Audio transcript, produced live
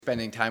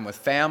spending time with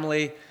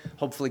family,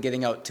 hopefully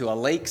getting out to a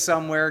lake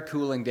somewhere,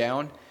 cooling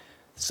down.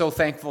 So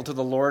thankful to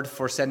the Lord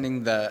for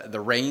sending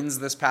the rains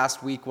this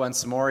past week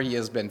once more. He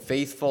has been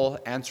faithful,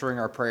 answering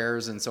our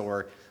prayers, and so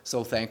we're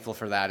so thankful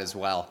for that as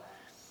well.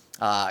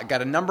 I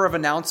got a number of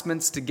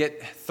announcements to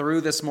get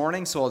through this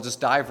morning, so I'll just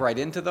dive right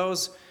into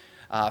those.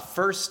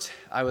 First,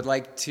 I would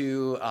like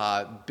to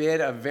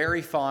bid a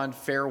very fond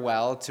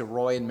farewell to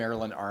Roy and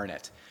Marilyn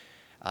Arnott.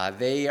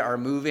 They are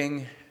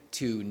moving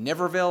to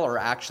Niverville, or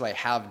actually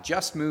have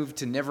just moved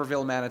to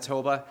Niverville,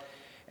 Manitoba.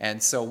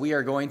 And so we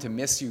are going to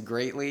miss you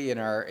greatly in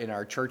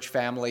our church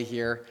family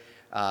here.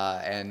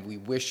 And we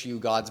wish you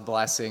God's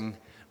blessing,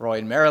 Roy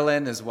and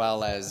Marilyn, as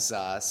well as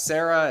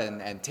Sarah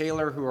and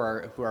Taylor, who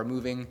are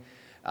moving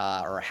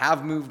or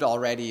have moved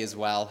already as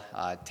well.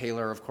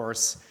 Taylor, of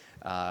course,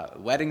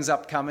 wedding's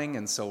upcoming,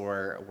 and so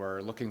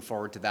we're looking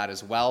forward to that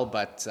as well.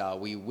 But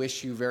we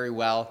wish you very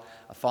well,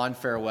 a fond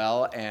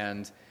farewell,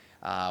 and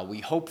we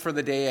hope for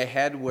the day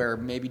ahead where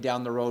maybe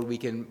down the road we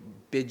can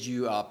bid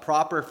you a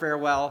proper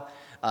farewell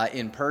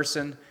in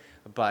person.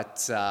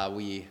 But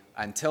we,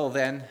 until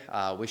then,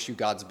 wish you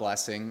God's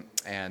blessing,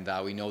 and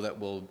we know that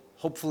we'll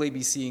hopefully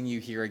be seeing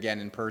you here again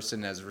in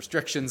person as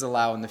restrictions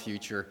allow in the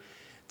future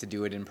to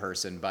do it in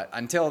person. But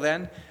until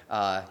then,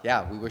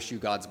 we wish you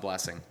God's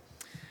blessing.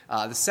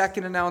 The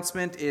second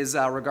announcement is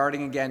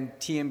regarding, again,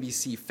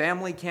 TMBC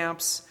family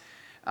camps.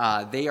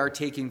 They are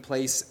taking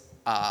place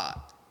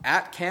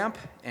at camp,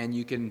 and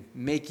you can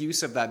make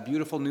use of that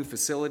beautiful new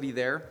facility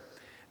there.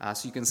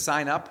 So you can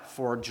sign up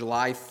for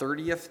July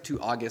 30th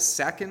to August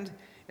 2nd,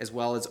 as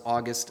well as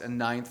August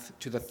 9th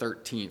to the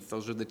 13th.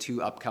 Those are the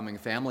two upcoming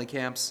family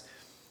camps.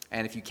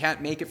 And if you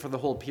can't make it for the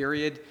whole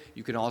period,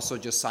 you can also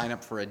just sign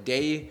up for a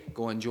day,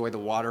 go enjoy the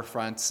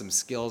waterfront, some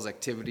skills,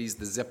 activities,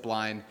 the zip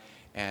line,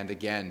 and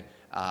again,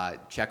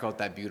 check out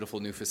that beautiful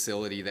new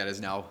facility that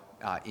is now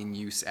in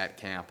use at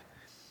camp.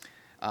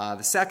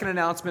 The second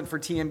announcement for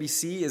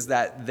TMBC is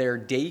that their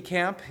day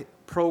camp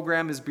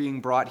program is being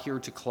brought here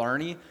to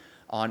Killarney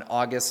on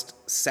August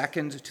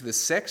 2nd to the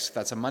 6th.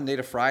 That's a Monday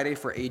to Friday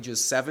for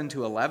ages 7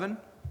 to 11.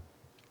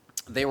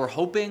 They were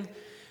hoping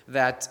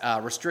that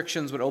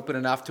restrictions would open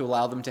enough to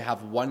allow them to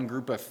have one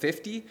group of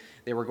 50.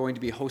 They were going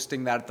to be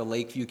hosting that at the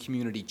Lakeview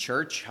Community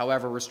Church.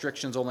 However,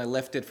 restrictions only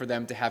lifted for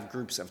them to have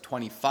groups of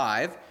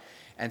 25.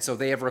 And so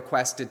they have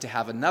requested to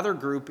have another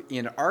group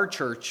in our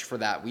church for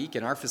that week,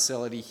 in our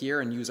facility here,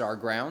 and use our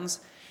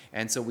grounds.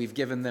 And so we've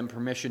given them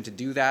permission to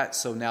do that.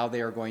 So now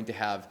they are going to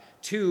have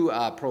two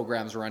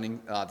programs running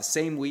the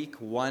same week,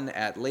 one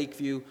at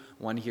Lakeview,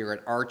 one here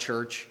at our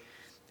church.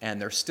 And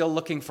they're still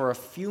looking for a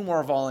few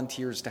more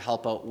volunteers to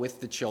help out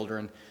with the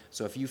children.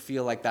 So if you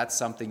feel like that's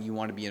something you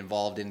want to be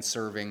involved in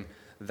serving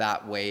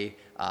that way,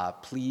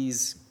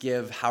 please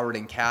give Howard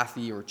and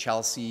Kathy or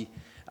Chelsea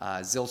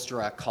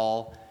Zylstra a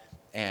call.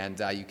 And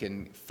you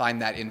can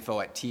find that info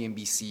at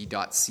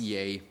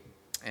tmbc.ca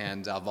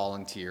and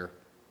volunteer.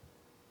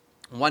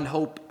 One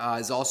Hope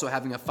is also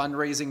having a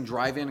fundraising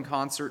drive-in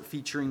concert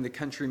featuring the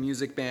country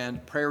music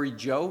band Prairie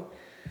Joe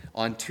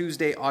on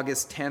Tuesday,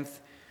 August 10th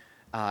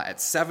at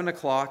 7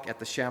 o'clock at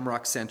the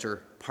Shamrock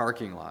Center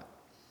parking lot.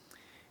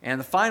 And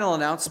the final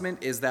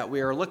announcement is that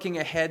we are looking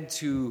ahead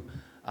to,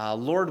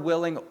 Lord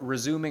willing,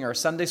 resuming our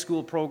Sunday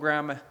school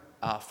program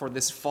for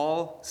this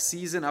fall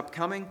season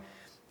upcoming.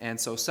 And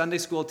so Sunday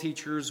school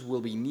teachers will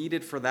be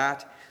needed for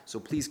that. So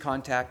please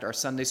contact our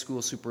Sunday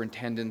school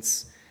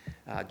superintendents,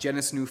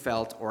 Janice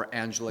Neufeld or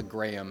Angela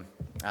Graham,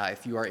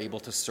 if you are able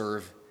to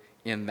serve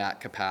in that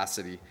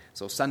capacity.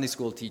 So Sunday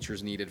school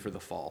teachers needed for the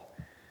fall.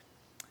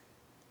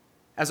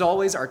 As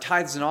always, our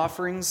tithes and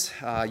offerings,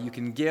 you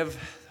can give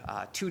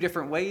two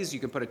different ways. You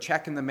can put a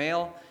check in the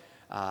mail,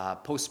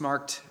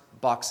 postmarked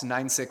Box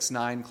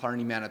 969,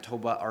 Killarney,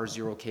 Manitoba,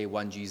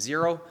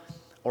 R0K1G0,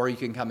 or you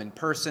can come in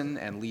person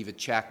and leave a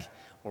check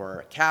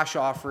or a cash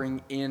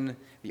offering in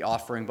the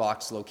offering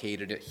box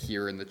located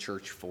here in the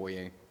church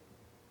foyer.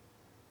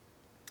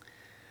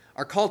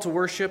 Our call to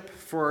worship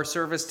for our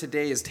service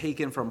today is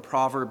taken from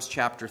Proverbs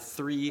chapter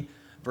 3,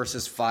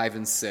 verses 5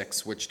 and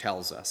 6, which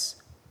tells us,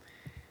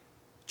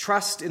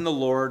 "Trust in the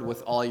Lord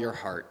with all your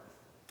heart,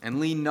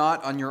 and lean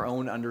not on your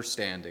own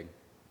understanding.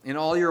 In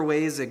all your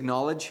ways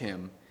acknowledge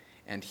him,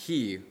 and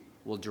he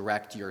will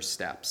direct your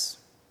steps."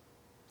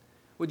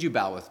 Would you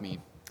bow with me,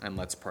 and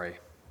let's pray.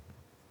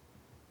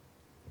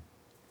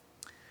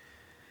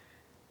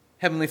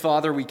 Heavenly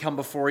Father, we come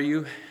before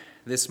you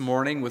this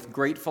morning with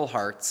grateful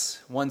hearts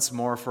once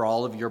more for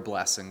all of your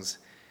blessings.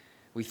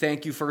 We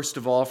thank you first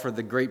of all for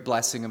the great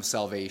blessing of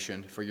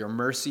salvation, for your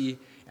mercy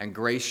and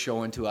grace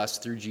shown to us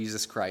through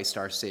Jesus Christ,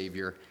 our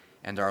Savior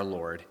and our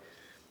Lord.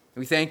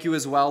 We thank you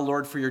as well,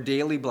 Lord, for your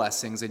daily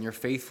blessings and your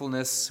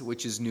faithfulness,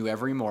 which is new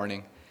every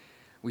morning.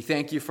 We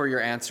thank you for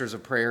your answers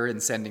of prayer in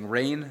sending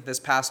rain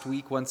this past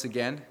week once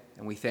again.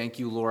 And we thank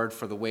you, Lord,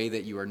 for the way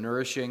that you are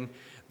nourishing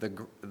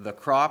the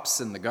crops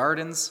and the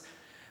gardens.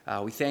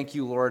 We thank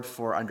you, Lord,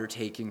 for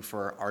undertaking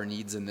for our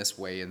needs in this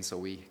way. And so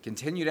we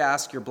continue to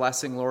ask your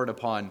blessing, Lord,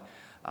 upon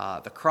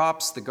the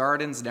crops, the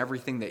gardens, and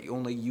everything that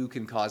only you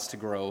can cause to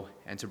grow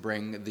and to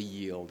bring the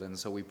yield. And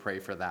so we pray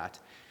for that.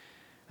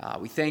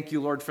 We thank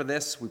you, Lord, for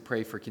this. We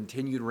pray for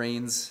continued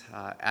rains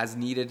as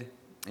needed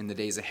in the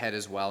days ahead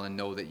as well, and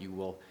know that you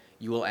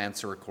will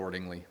answer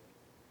accordingly.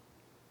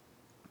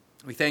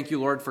 We thank you,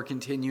 Lord, for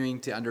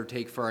continuing to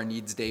undertake for our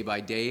needs day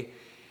by day.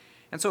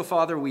 And so,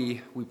 Father,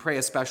 we pray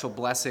a special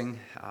blessing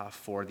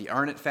for the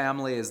Arnott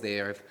family as they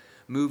have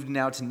moved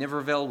now to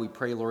Niverville. We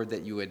pray, Lord,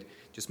 that you would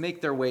just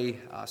make their way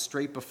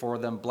straight before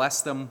them.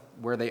 Bless them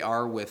where they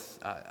are with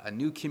a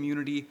new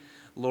community,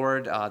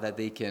 Lord, that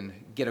they can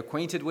get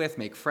acquainted with,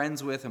 make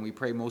friends with, and we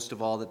pray most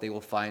of all that they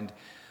will find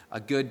a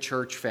good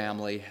church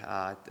family,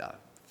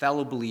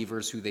 fellow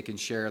believers who they can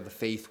share the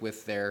faith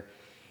with there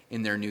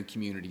in their new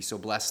community. So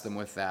bless them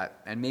with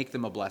that and make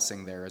them a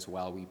blessing there as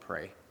well, we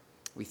pray.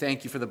 We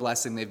thank you for the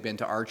blessing they've been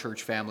to our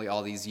church family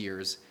all these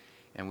years,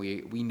 and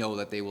we know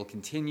that they will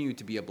continue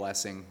to be a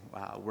blessing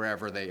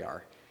wherever they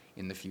are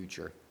in the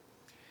future.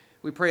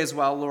 We pray as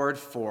well, Lord,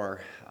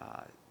 for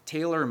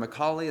Taylor and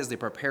Macaulay as they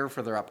prepare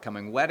for their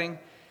upcoming wedding.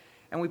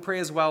 And we pray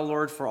as well,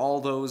 Lord, for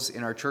all those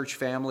in our church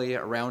family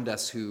around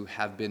us who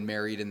have been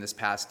married in this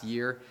past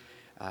year.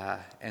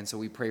 And so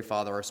we pray,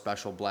 Father, our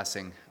special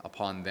blessing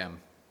upon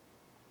them.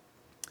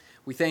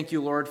 We thank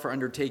you, Lord, for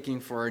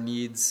undertaking for our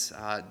needs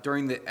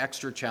during the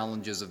extra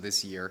challenges of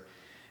this year.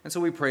 And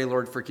so we pray,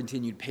 Lord, for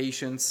continued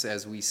patience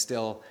as we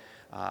still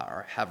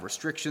have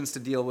restrictions to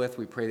deal with.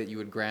 We pray that you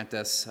would grant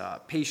us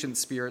patient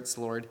spirits,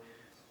 Lord.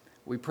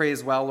 We pray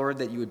as well, Lord,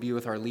 that you would be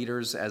with our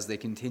leaders as they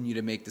continue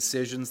to make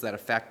decisions that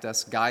affect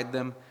us. Guide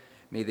them.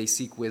 May they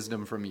seek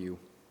wisdom from you.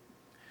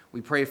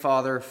 We pray,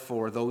 Father,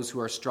 for those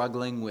who are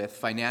struggling with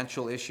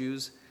financial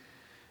issues,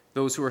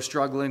 those who are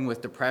struggling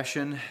with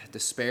depression,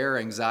 despair,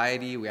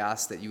 anxiety. We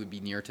ask that you would be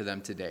near to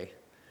them today.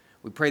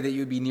 We pray that you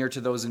would be near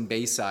to those in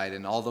Bayside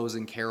and all those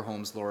in care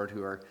homes, Lord,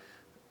 who are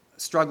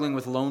struggling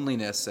with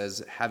loneliness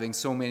as having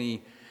so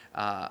many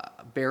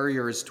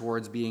barriers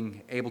towards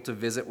being able to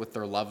visit with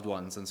their loved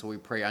ones. And so we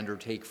pray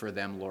undertake for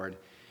them, Lord,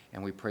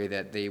 and we pray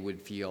that they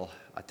would feel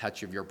a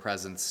touch of your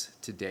presence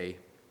today.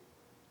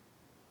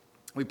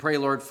 We pray,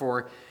 Lord,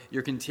 for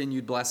your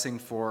continued blessing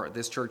for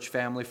this church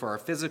family, for our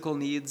physical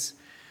needs.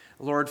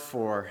 Lord,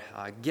 for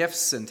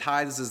gifts and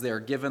tithes as they are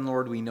given,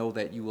 Lord, we know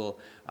that you will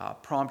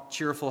prompt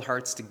cheerful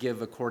hearts to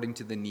give according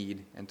to the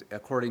need and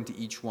according to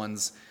each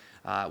one's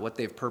what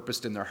they've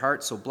purposed in their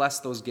heart. So bless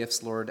those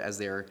gifts, Lord, as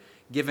they are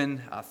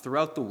given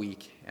throughout the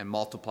week, and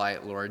multiply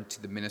it, Lord,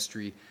 to the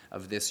ministry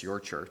of this, your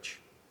church.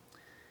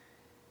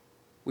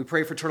 We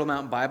pray for Turtle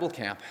Mountain Bible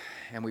Camp,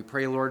 and we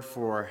pray, Lord,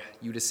 for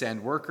you to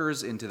send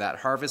workers into that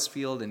harvest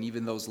field, and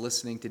even those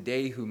listening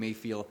today who may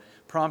feel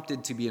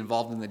prompted to be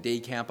involved in the day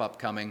camp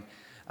upcoming.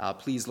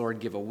 Please, Lord,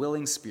 give a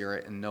willing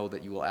spirit and know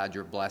that you will add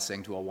your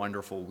blessing to a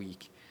wonderful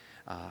week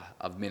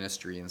of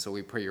ministry. And so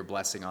we pray your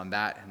blessing on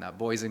that, and that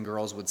boys and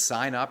girls would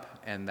sign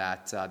up, and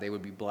that they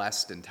would be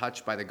blessed and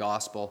touched by the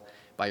gospel,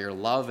 by your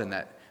love, and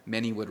that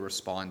many would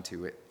respond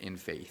to it in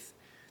faith.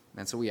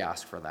 And so we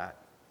ask for that.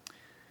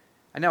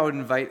 I now would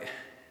invite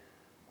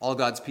all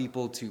God's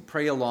people to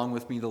pray along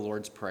with me the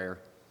Lord's Prayer.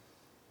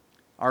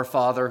 Our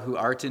Father, who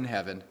art in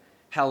heaven,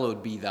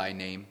 hallowed be thy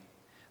name.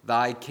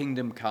 Thy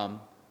kingdom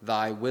come,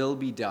 thy will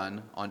be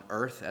done on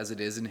earth as it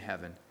is in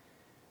heaven.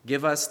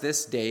 Give us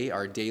this day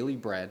our daily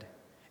bread,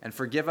 and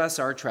forgive us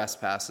our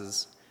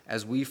trespasses,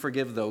 as we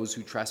forgive those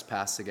who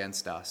trespass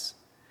against us.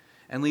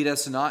 And lead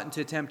us not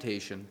into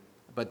temptation,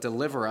 but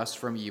deliver us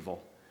from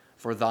evil.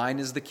 For thine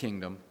is the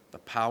kingdom, the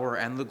power,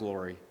 and the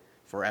glory,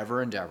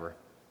 forever and ever.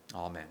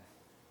 Amen.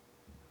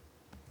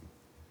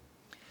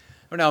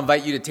 I now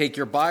invite you to take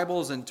your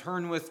Bibles and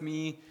turn with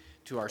me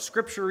to our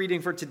scripture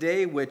reading for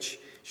today, which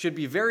should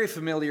be very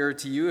familiar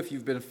to you if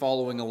you've been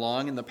following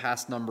along in the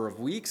past number of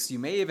weeks. You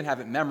may even have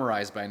it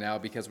memorized by now,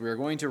 because we are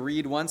going to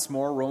read once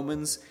more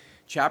Romans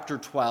chapter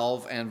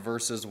 12 and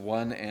verses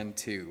 1 and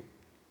 2.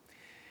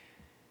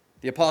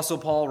 The Apostle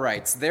Paul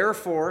writes,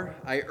 "Therefore,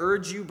 I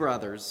urge you,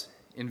 brothers,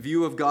 in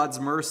view of God's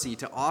mercy,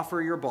 to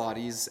offer your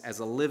bodies as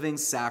a living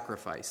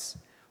sacrifice,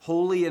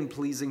 holy and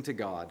pleasing to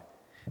God.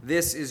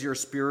 This is your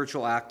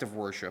spiritual act of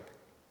worship.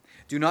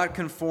 Do not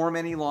conform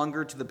any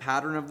longer to the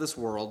pattern of this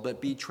world, but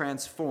be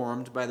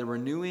transformed by the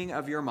renewing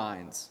of your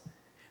minds.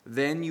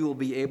 Then you will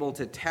be able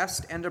to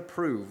test and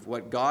approve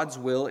what God's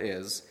will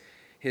is,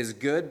 his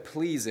good,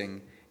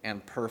 pleasing,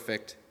 and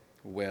perfect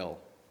will."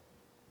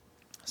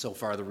 So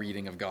far, the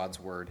reading of God's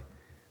word.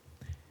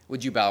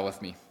 Would you bow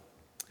with me?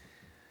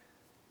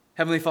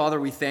 Heavenly Father,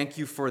 we thank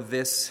you for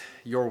this,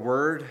 your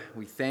word.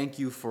 We thank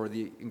you for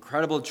the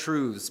incredible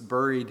truths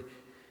buried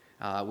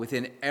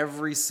within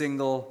every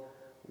single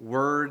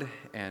word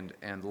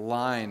and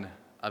line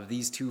of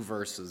these two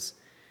verses.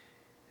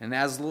 And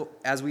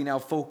as we now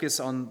focus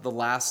on the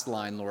last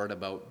line, Lord,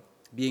 about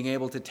being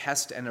able to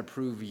test and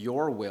approve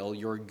your will,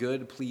 your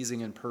good,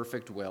 pleasing, and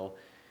perfect will,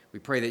 we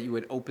pray that you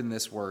would open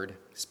this word,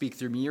 speak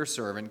through me, your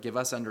servant, give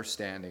us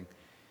understanding,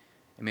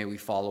 and may we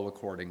follow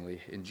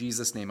accordingly. In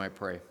Jesus' name I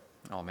pray.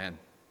 Amen.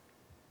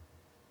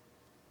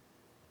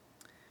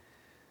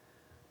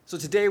 So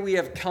today we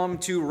have come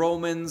to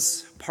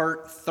Romans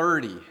part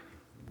 30.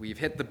 We've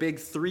hit the big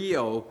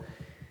 3-0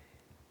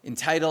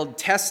 entitled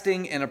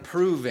Testing and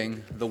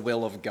Approving the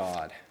Will of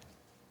God.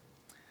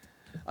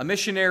 A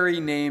missionary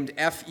named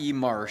F.E.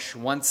 Marsh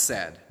once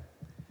said,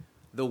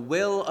 "The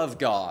will of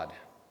God,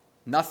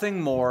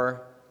 nothing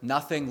more,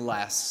 nothing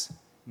less,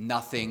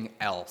 nothing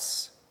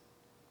else."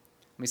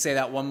 Let me say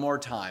that one more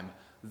time.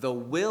 The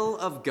will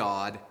of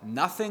God,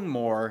 nothing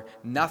more,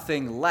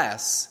 nothing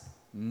less,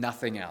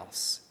 nothing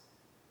else.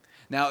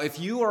 Now, if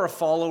you are a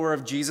follower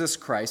of Jesus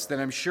Christ, then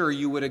I'm sure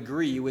you would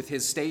agree with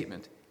his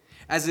statement,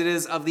 as it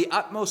is of the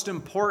utmost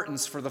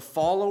importance for the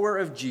follower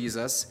of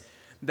Jesus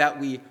that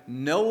we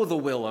know the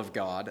will of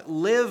God,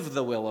 live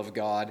the will of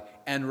God,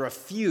 and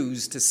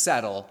refuse to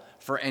settle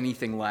for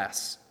anything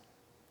less.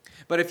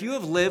 But if you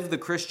have lived the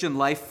Christian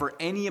life for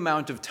any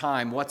amount of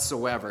time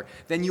whatsoever,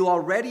 then you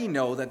already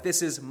know that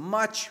this is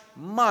much,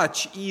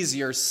 much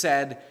easier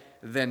said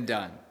than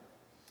done.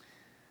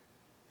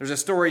 There's a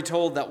story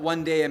told that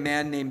one day a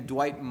man named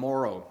Dwight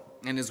Morrow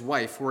and his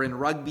wife were in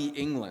Rugby,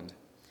 England.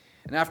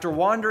 And after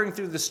wandering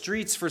through the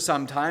streets for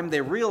some time, they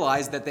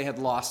realized that they had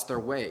lost their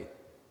way.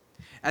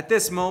 At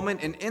this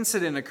moment, an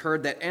incident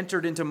occurred that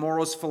entered into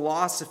Morrow's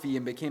philosophy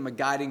and became a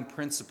guiding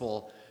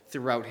principle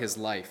throughout his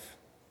life.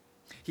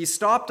 He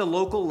stopped a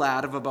local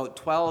lad of about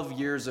 12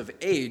 years of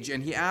age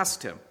and he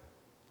asked him,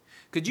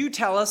 "Could you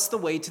tell us the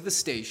way to the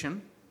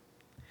station?"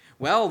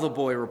 "Well," the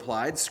boy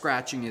replied,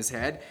 scratching his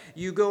head,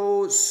 "you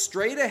go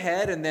straight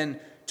ahead and then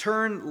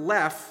turn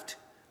left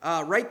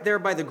right there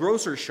by the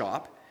grocer's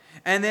shop,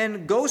 and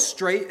then go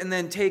straight and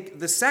then take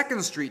the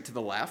second street to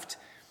the left,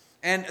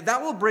 and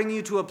that will bring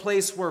you to a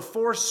place where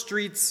 4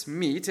 streets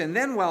meet, and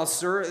then, well,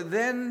 sir,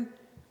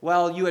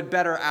 you had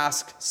better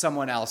ask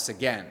someone else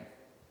again."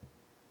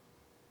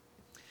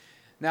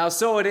 Now,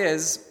 so it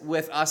is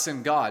with us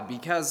and God,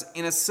 because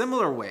in a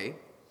similar way,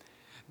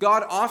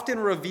 God often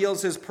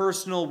reveals his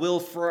personal will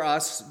for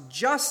us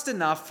just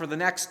enough for the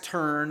next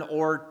turn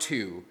or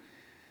two,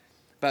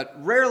 but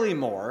rarely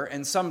more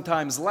and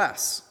sometimes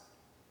less.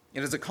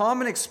 It is a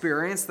common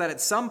experience that at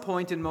some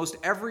point in most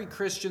every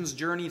Christian's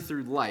journey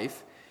through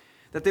life,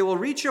 that they will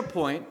reach a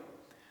point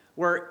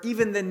where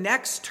even the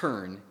next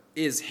turn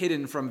is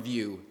hidden from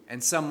view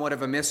and somewhat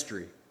of a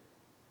mystery.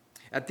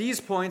 At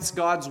these points,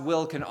 God's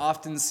will can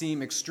often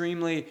seem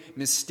extremely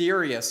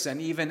mysterious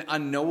and even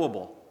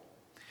unknowable.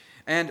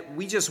 And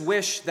we just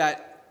wish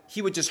that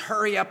he would just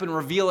hurry up and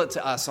reveal it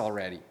to us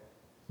already.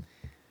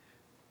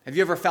 Have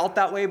you ever felt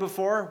that way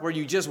before, where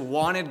you just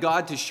wanted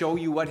God to show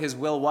you what his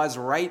will was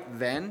right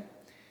then?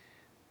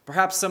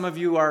 Perhaps some of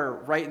you are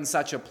right in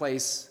such a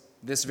place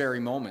this very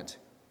moment.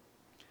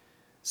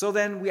 So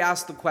then we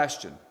ask the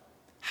question,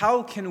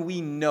 how can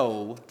we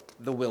know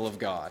the will of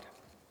God?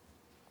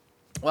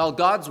 Well,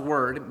 God's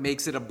word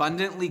makes it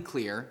abundantly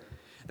clear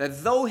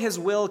that though his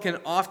will can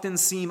often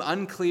seem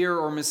unclear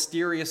or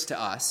mysterious to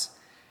us,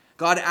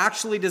 God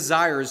actually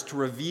desires to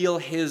reveal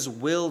his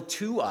will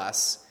to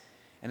us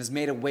and has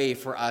made a way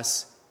for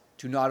us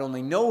to not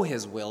only know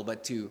his will,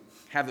 but to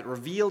have it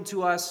revealed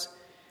to us,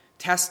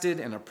 tested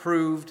and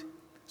approved,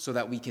 so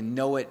that we can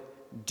know it,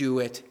 do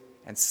it,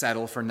 and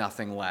settle for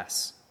nothing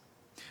less.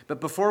 But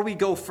before we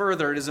go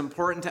further, it is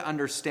important to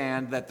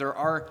understand that there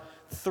are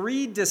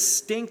 3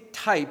 distinct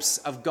types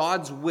of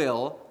God's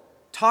will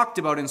talked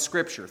about in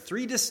Scripture,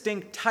 3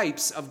 distinct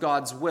types of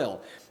God's will.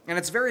 And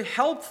it's very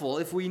helpful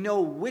if we know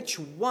which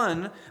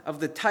one of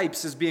the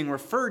types is being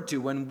referred to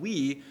when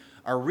we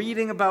are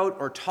reading about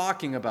or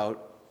talking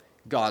about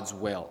God's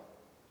will.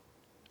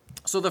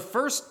 So the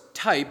first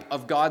type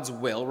of God's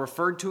will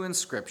referred to in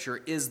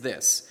Scripture is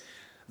this,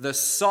 the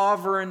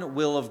sovereign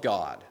will of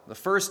God. The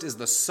first is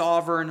the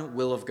sovereign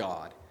will of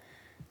God.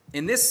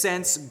 In this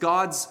sense,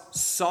 God's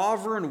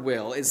sovereign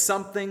will is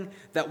something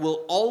that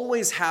will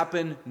always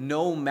happen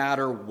no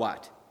matter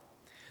what.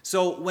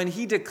 So when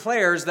he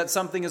declares that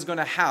something is going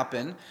to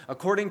happen,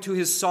 according to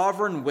his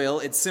sovereign will,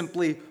 it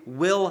simply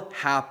will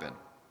happen.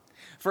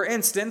 For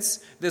instance,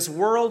 this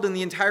world and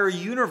the entire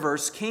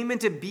universe came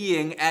into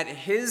being at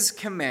his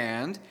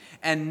command,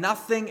 and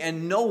nothing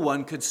and no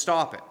one could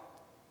stop it.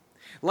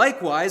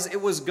 Likewise,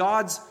 it was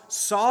God's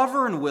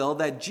sovereign will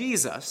that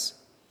Jesus,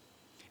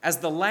 as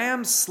the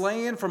lamb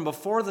slain from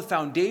before the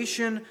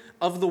foundation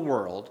of the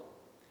world,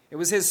 it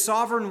was his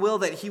sovereign will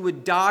that he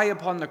would die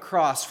upon the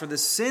cross for the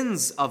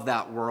sins of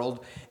that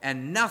world,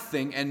 and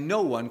nothing and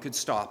no one could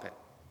stop it.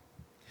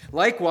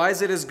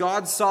 Likewise, it is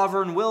God's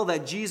sovereign will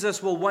that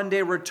Jesus will one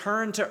day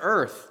return to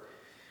earth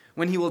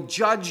when he will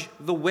judge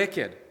the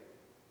wicked,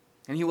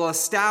 and he will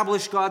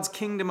establish God's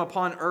kingdom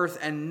upon earth,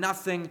 and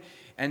nothing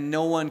and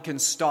no one can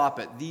stop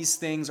it. These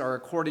things are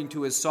according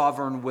to his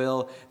sovereign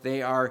will.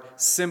 They are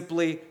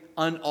simply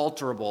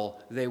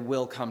unalterable. They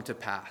will come to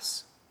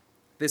pass.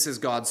 This is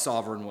God's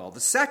sovereign will. The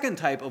second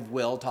type of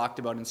will talked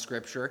about in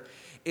Scripture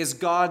is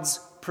God's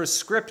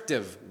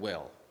prescriptive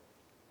will.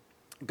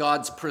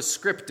 God's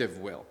prescriptive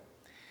will.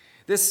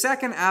 This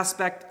second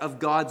aspect of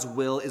God's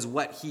will is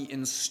what he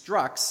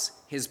instructs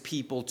his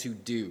people to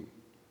do.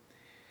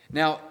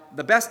 Now,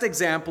 the best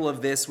example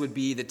of this would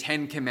be the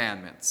 10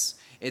 Commandments.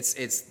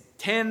 It's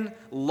 10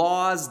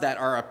 laws that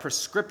are a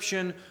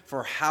prescription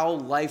for how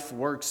life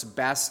works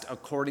best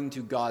according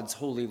to God's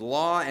holy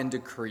law and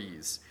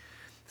decrees.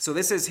 So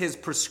this is his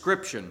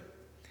prescription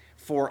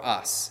for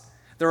us.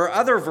 There are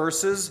other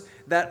verses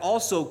that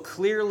also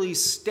clearly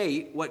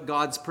state what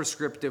God's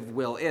prescriptive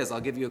will is. I'll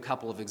give you a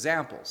couple of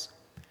examples.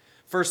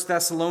 1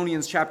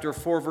 Thessalonians chapter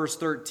 4, verse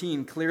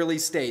 13 clearly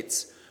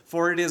states,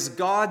 "For it is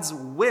God's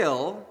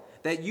will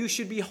that you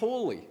should be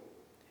holy,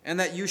 and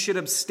that you should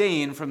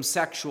abstain from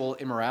sexual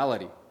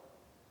immorality."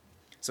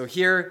 So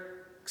here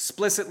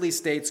explicitly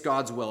states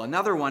God's will.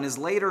 Another one is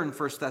later in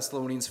 1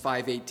 Thessalonians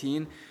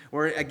 5:18,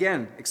 where it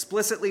again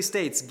explicitly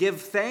states, "Give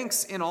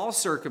thanks in all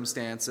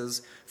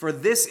circumstances, for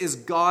this is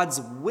God's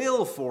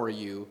will for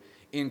you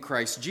in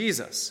Christ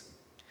Jesus."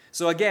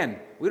 So again,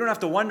 we don't have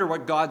to wonder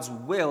what God's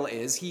will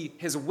is.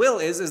 His will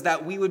is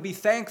that we would be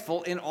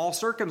thankful in all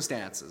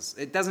circumstances.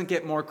 It doesn't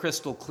get more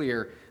crystal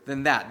clear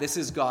than that. This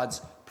is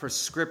God's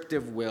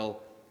prescriptive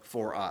will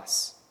for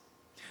us.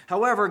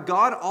 However,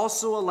 God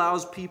also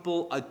allows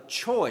people a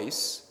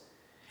choice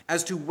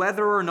as to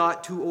whether or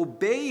not to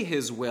obey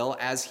his will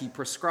as he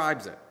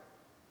prescribes it.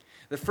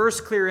 The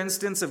first clear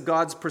instance of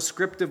God's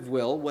prescriptive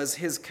will was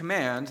his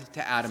command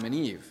to Adam and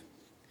Eve.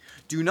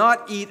 "Do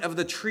not eat of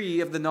the tree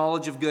of the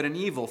knowledge of good and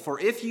evil, for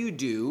if you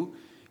do,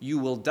 you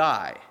will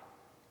die."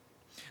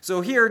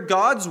 So here,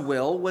 God's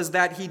will was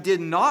that he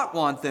did not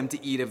want them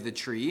to eat of the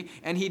tree,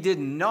 and he did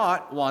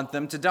not want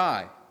them to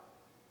die.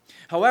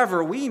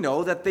 However, we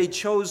know that they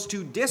chose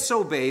to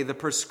disobey the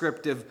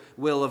prescriptive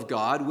will of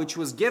God, which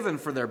was given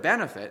for their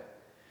benefit,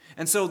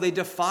 and so they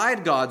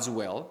defied God's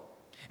will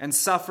and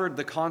suffered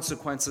the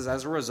consequences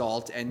as a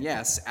result, and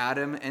yes,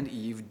 Adam and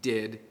Eve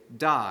did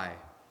die.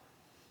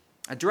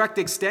 A direct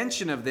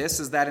extension of this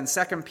is that in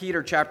 2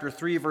 Peter chapter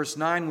 3, verse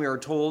 9, we are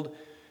told,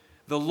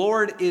 "The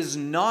Lord is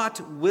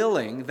not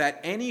willing that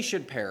any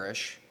should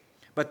perish,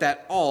 but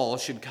that all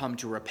should come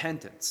to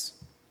repentance."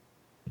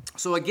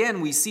 So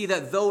again, we see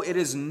that though it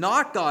is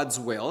not God's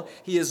will,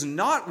 he is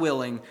not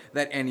willing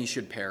that any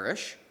should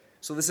perish.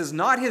 So this is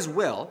not his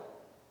will.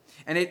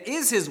 And it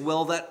is his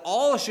will that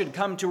all should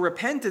come to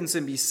repentance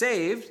and be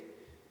saved.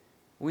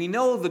 We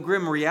know the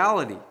grim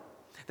reality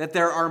that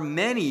there are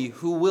many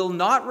who will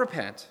not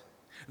repent.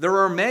 There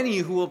are many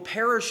who will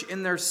perish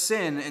in their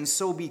sin and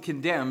so be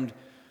condemned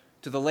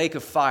to the lake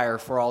of fire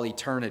for all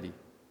eternity.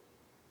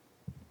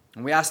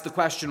 And we ask the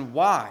question,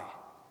 why?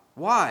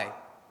 Why?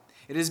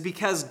 It is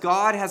because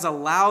God has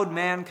allowed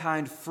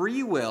mankind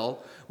free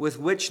will with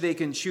which they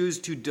can choose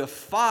to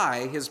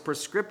defy his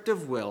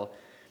prescriptive will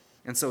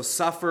and so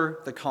suffer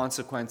the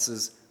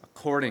consequences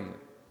accordingly.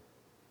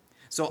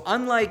 So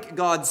unlike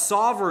God's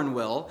sovereign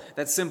will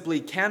that simply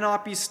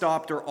cannot be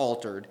stopped or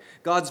altered,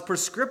 God's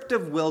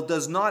prescriptive will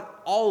does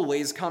not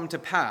always come to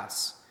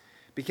pass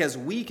because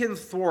we can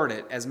thwart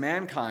it as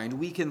mankind.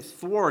 We can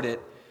thwart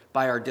it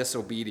by our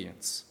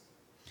disobedience.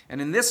 And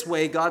in this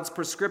way, God's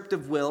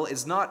prescriptive will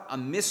is not a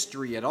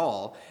mystery at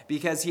all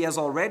because he has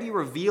already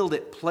revealed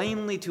it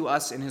plainly to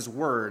us in his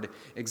word,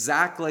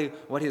 exactly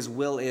what his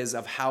will is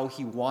of how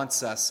he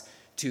wants us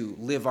to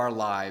live our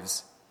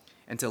lives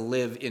and to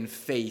live in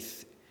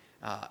faith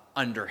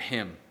under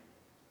him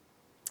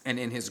and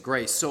in his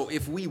grace. So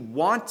if we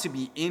want to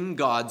be in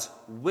God's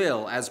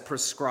will as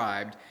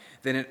prescribed,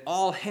 then it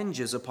all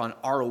hinges upon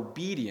our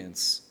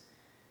obedience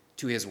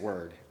to his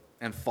word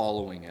and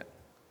following it.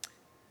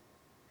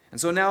 And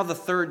so now the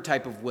third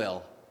type of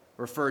will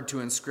referred to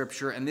in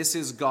Scripture, and this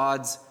is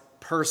God's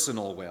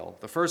personal will.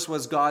 The first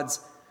was God's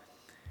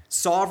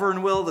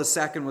sovereign will, the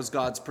second was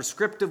God's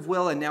prescriptive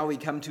will, and now we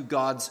come to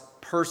God's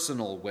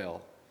personal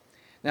will.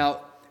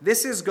 Now,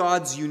 this is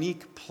God's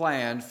unique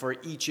plan for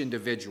each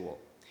individual.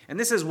 And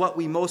this is what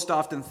we most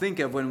often think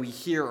of when we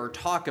hear or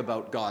talk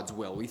about God's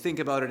will. We think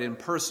about it in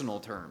personal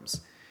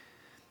terms.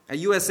 A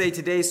USA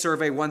Today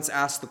survey once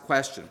asked the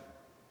question,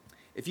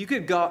 if you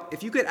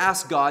could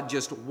ask God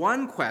just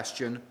one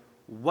question,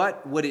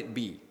 what would it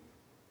be?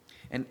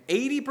 And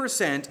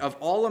 80% of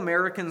all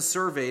Americans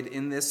surveyed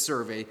in this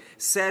survey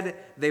said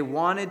they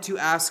wanted to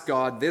ask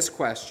God this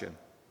question: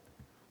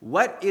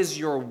 what is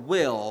your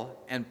will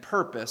and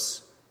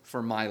purpose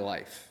for my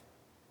life?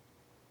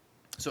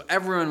 So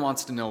everyone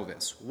wants to know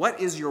this. What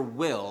is your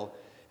will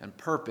and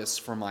purpose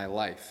for my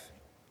life?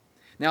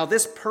 Now,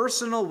 this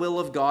personal will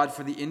of God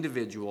for the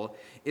individual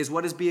is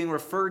what is being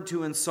referred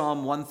to in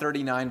Psalm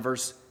 139,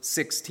 verse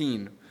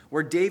 16,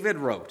 where David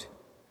wrote,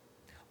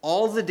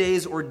 "All the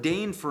days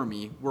ordained for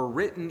me were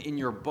written in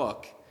your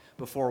book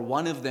before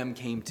one of them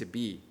came to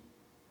be."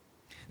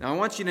 Now, I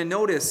want you to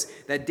notice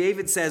that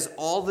David says,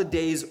 all the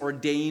days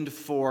ordained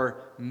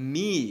for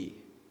me.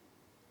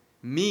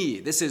 Me.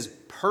 This is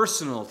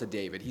personal to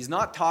David. He's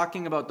not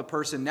talking about the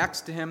person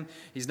next to him.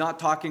 He's not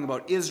talking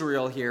about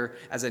Israel here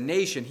as a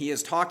nation. He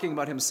is talking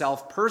about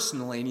himself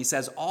personally, and he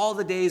says, all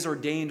the days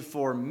ordained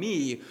for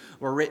me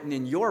were written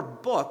in your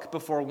book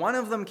before one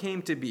of them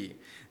came to be.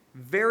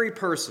 Very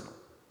personal.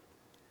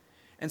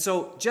 And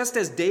so just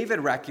as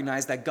David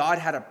recognized that God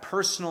had a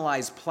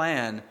personalized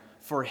plan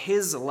for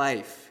his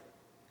life,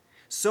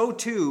 so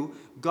too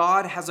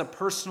God has a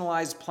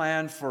personalized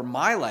plan for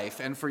my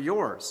life and for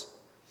yours.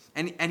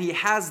 And he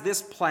has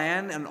this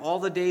plan and all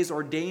the days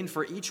ordained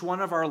for each one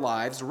of our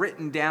lives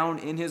written down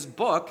in his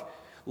book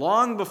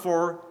long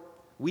before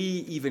we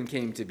even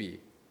came to be.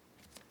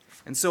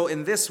 And so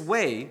in this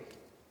way,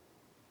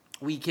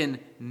 we can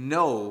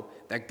know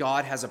that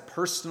God has a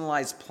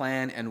personalized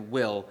plan and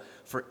will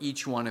for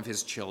each one of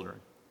his children.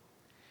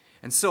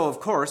 And so, of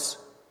course,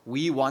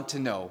 we want to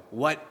know,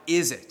 what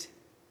is it?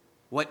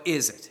 What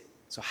is it?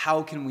 So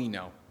how can we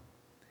know?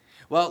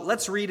 Well,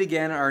 let's read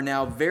again our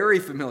now very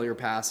familiar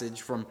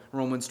passage from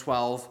Romans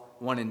 12,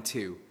 1 and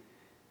 2.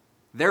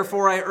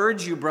 Therefore, I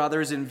urge you,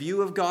 brothers, in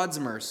view of God's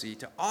mercy,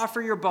 to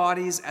offer your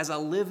bodies as a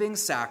living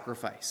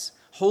sacrifice,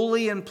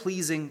 holy and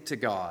pleasing to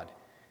God.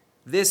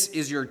 This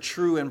is your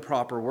true and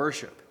proper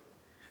worship.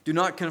 Do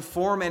not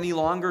conform any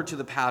longer to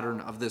the pattern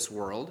of this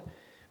world,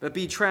 but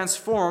be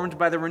transformed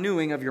by the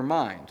renewing of your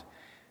mind.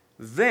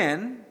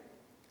 Then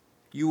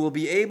you will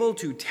be able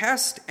to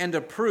test and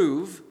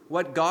approve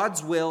what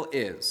God's will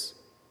is,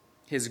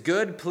 his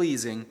good,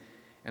 pleasing,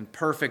 and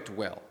perfect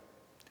will.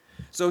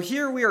 So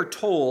here we are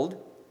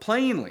told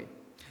plainly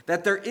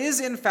that there is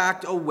in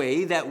fact a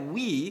way that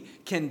we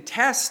can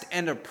test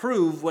and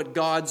approve what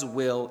God's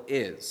will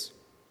is.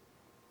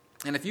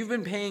 And if you've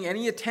been paying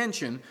any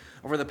attention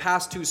over the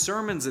past 2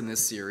 sermons in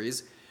this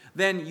series,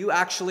 then you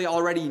actually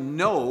already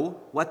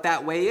know what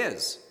that way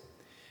is.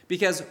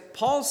 Because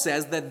Paul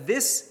says that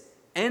this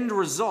end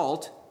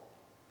result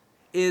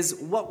is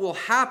what will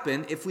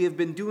happen if we have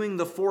been doing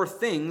the 4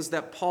 things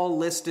that Paul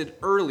listed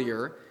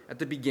earlier at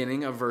the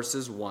beginning of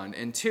verses 1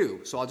 and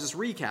 2. So I'll just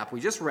recap. We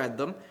just read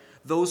them.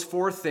 Those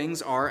 4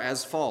 things are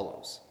as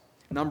follows.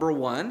 Number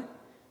 1,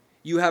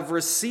 you have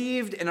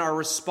received and are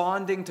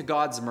responding to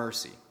God's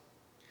mercy.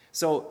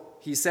 So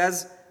he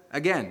says,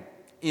 again,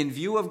 in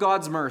view of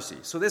God's mercy.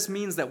 So this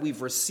means that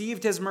we've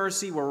received his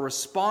mercy, we're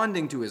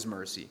responding to his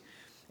mercy.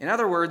 In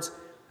other words,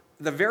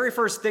 the very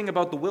first thing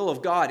about the will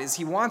of God is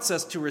he wants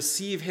us to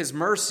receive his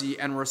mercy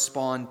and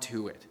respond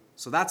to it.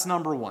 So that's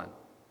number 1.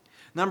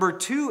 Number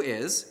 2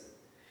 is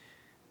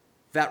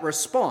that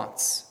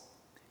response.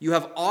 You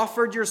have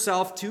offered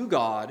yourself to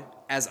God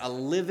as a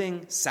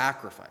living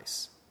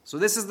sacrifice. So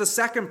this is the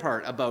second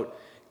part about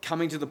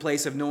coming to the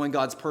place of knowing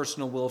God's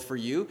personal will for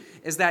you,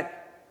 is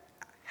that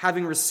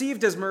having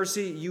received his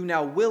mercy, you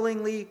now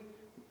willingly,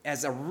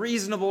 as a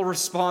reasonable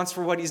response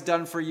for what he's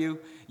done for you,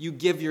 you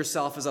give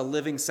yourself as a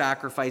living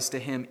sacrifice to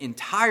him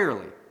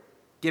entirely,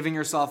 giving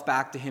yourself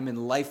back to him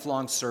in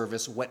lifelong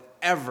service,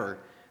 whatever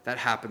that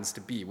happens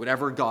to be,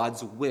 whatever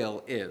God's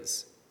will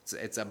is.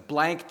 It's a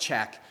blank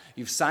check.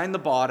 You've signed the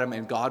bottom,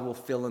 and God will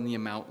fill in the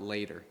amount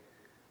later.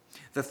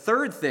 The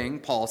third thing,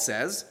 Paul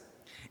says,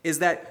 is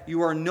that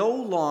you are no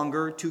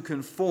longer to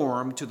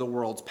conform to the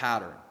world's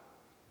pattern.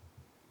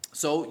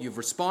 So you've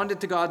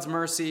responded to God's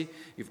mercy,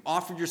 you've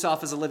offered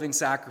yourself as a living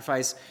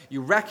sacrifice,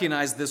 you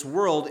recognize this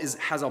world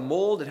has a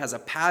mold, it has a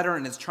pattern,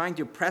 and it's trying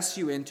to press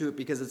you into it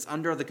because it's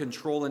under the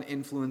control and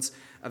influence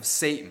of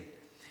Satan.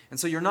 And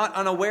so you're not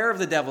unaware of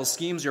the devil's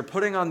schemes, you're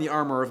putting on the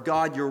armor of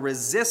God, you're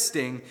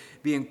resisting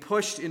being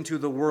pushed into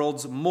the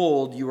world's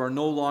mold, you are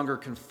no longer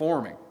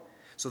conforming.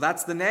 So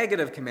that's the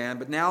negative command,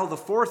 but now the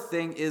fourth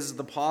thing is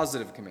the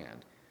positive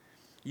command.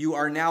 You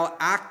are now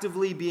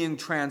actively being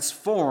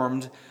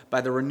transformed by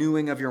the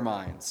renewing of your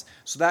minds.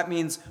 So that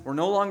means we're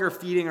no longer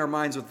feeding our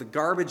minds with the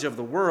garbage of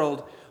the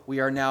world. We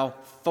are now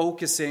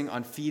focusing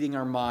on feeding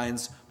our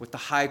minds with the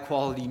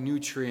high-quality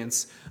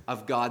nutrients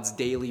of God's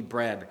daily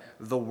bread,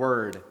 the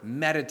Word,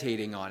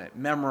 meditating on it,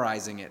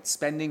 memorizing it,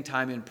 spending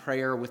time in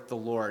prayer with the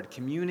Lord,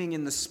 communing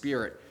in the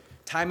Spirit,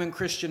 time in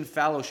Christian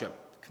fellowship,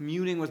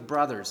 communing with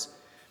brothers,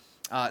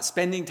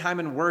 spending time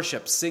in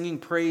worship, singing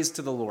praise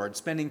to the Lord,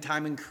 spending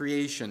time in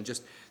creation,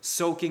 just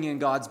soaking in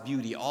God's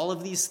beauty. All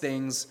of these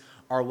things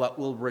are what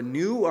will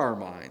renew our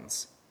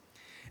minds.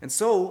 And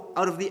so,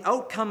 out of the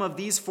outcome of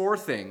these 4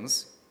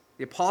 things,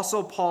 the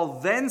Apostle Paul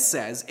then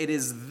says it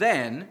is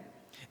then,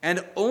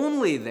 and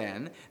only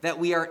then, that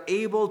we are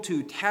able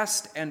to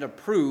test and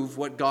approve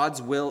what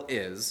God's will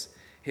is,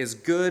 his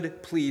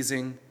good,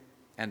 pleasing,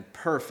 and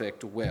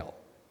perfect will.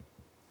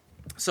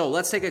 So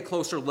let's take a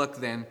closer look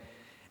then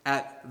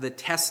at the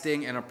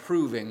testing and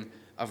approving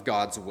of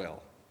God's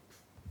will.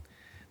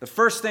 The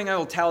first thing I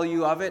will tell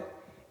you of it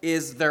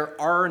is there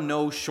are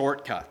no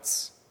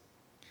shortcuts.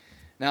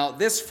 Now,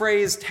 this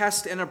phrase,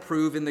 test and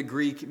approve, in the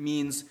Greek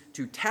means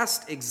to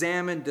test,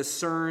 examine,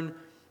 discern,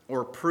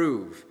 or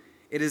prove.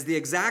 It is the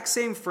exact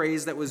same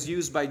phrase that was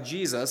used by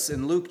Jesus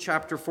in Luke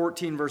chapter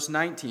 14, verse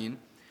 19,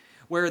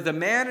 where the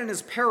man in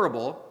his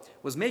parable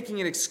was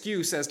making an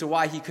excuse as to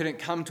why he couldn't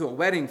come to a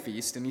wedding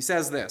feast, and he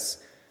says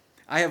this,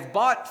 I have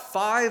bought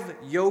 5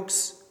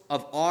 yokes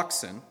of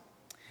oxen,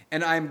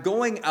 and I am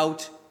going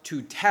out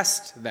to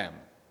test them.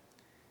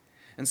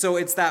 And so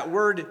it's that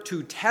word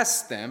to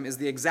test them is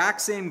the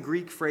exact same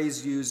Greek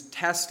phrase used,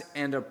 test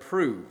and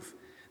approve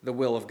the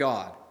will of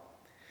God.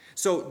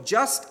 So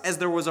just as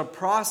there was a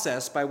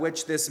process by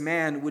which this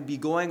man would be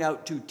going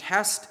out to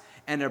test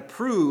and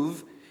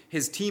approve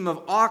his team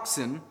of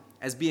oxen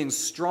as being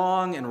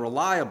strong and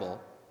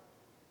reliable,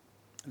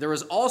 there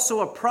is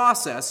also a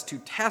process to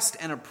test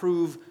and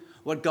approve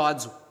what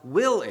God's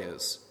will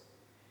is.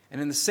 And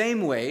in the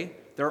same way,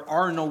 there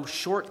are no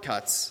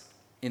shortcuts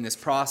in this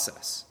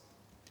process.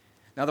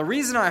 Now, the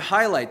reason I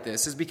highlight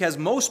this is because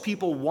most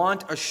people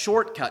want a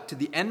shortcut to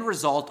the end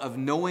result of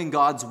knowing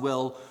God's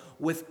will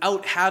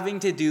without having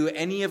to do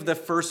any of the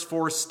first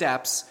 4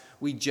 steps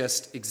we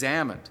just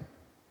examined.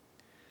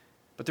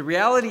 But the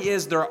reality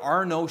is there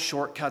are no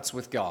shortcuts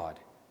with God.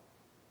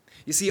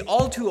 You see,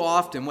 all too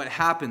often what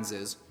happens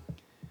is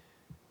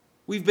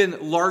we've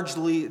been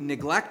largely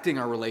neglecting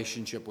our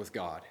relationship with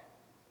God.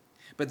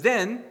 But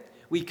then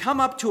we come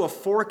up to a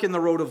fork in the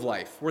road of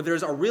life where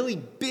there's a really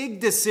big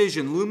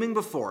decision looming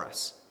before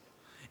us.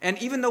 And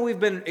even though we've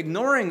been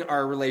ignoring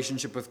our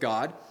relationship with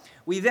God,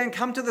 we then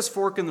come to this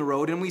fork in the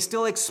road and we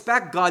still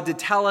expect God to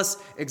tell us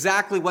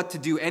exactly what to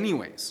do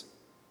anyways.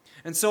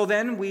 And so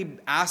then we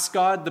ask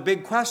God the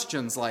big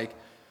questions like,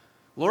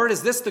 Lord,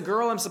 is this the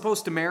girl I'm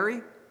supposed to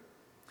marry?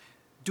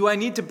 Do I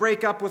need to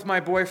break up with my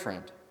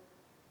boyfriend?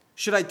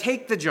 Should I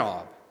take the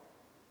job?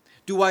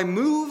 Do I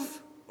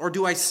move or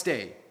do I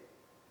stay?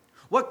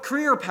 What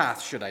career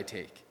path should I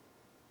take?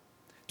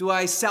 Do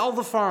I sell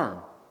the farm?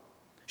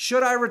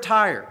 Should I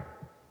retire?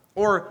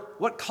 Or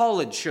what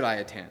college should I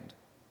attend?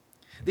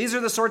 These are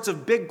the sorts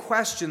of big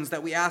questions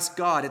that we ask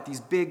God at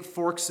these big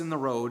forks in the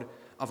road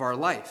of our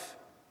life.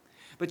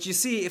 But you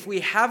see, if we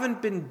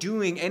haven't been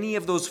doing any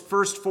of those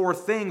first 4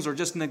 things or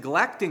just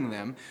neglecting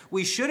them,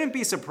 we shouldn't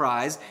be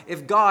surprised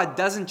if God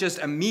doesn't just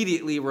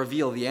immediately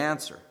reveal the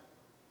answer.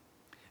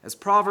 As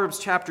Proverbs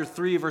chapter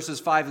 3,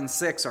 verses 5 and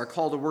 6, our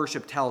call to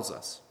worship tells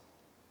us,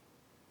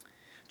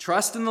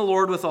 trust in the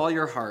Lord with all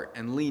your heart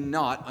and lean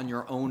not on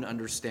your own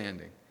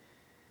understanding.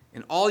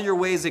 In all your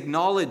ways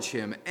acknowledge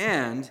him,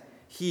 and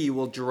he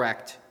will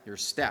direct your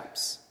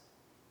steps.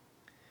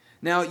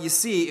 Now, you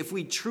see, if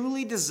we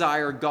truly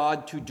desire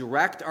God to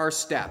direct our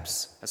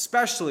steps,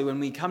 especially when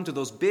we come to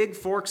those big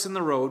forks in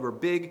the road where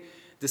big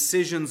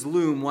decisions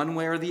loom one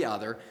way or the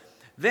other,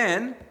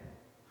 then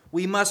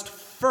we must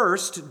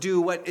first do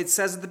what it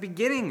says at the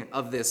beginning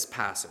of this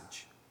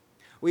passage.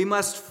 We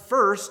must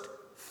first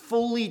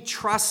fully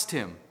trust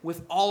him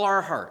with all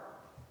our heart,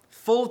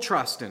 full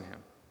trust in him.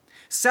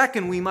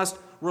 Second, we must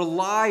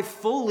rely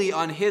fully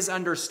on his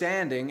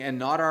understanding and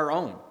not our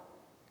own.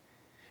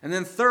 And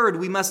then third,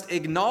 we must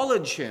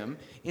acknowledge him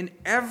in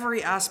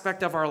every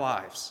aspect of our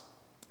lives,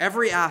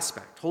 every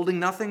aspect, holding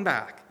nothing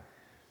back.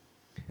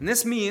 And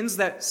this means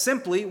that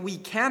simply we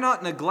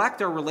cannot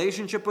neglect our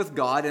relationship with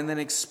God and then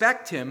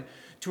expect him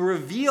to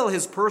reveal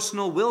his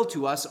personal will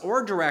to us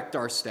or direct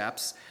our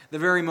steps the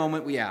very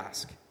moment we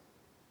ask.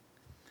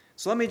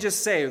 So let me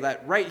just say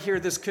that right here,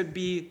 this could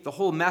be the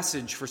whole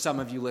message for some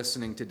of you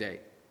listening today.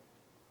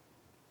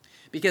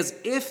 Because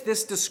if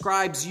this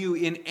describes you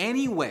in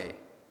any way,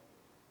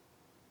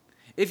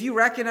 if you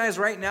recognize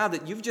right now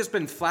that you've just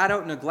been flat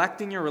out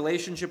neglecting your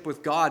relationship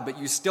with God, but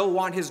you still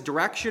want his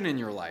direction in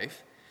your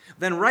life,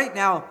 then right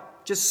now,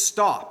 just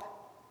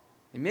stop.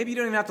 And maybe you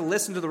don't even have to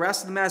listen to the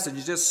rest of the message.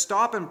 You just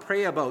stop and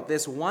pray about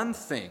this one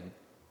thing,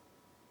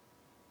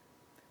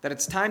 that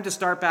it's time to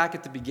start back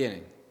at the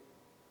beginning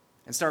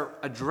and start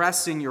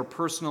addressing your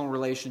personal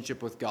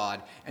relationship with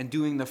God and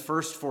doing the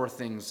first 4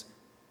 things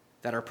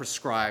that are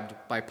prescribed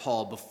by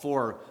Paul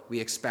before we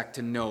expect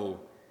to know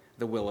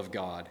the will of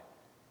God.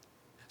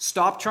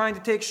 Stop trying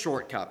to take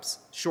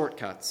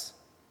shortcuts.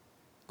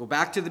 Go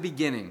back to the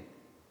beginning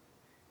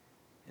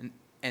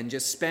and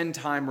just spend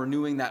time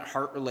renewing that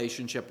heart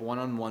relationship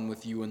one-on-one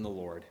with you and the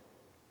Lord.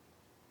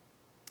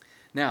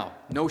 Now,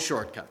 no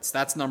shortcuts.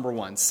 That's number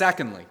 1.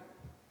 Secondly,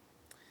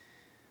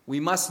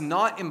 we must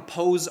not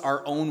impose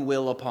our own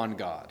will upon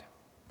God.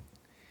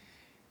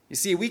 You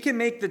see, we can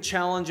make the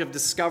challenge of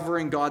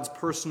discovering God's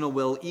personal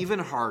will even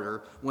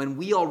harder when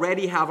we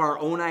already have our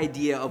own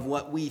idea of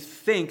what we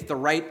think the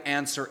right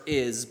answer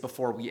is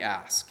before we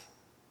ask.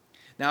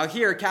 Now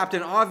here,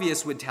 Captain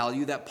Obvious would tell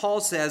you that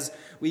Paul says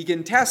we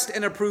can test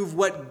and approve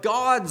what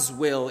God's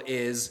will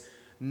is,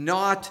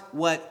 not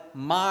what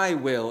my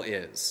will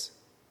is.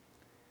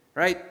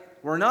 Right?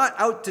 We're not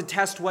out to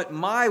test what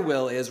my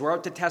will is, we're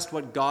out to test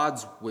what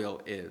God's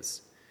will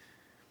is.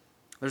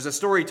 There's a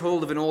story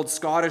told of an old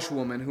Scottish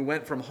woman who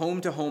went from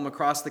home to home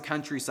across the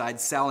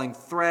countryside selling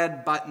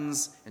thread,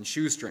 buttons, and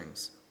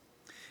shoestrings.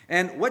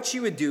 And what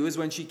she would do is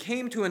when she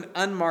came to an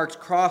unmarked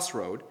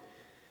crossroad,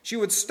 she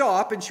would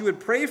stop and she would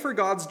pray for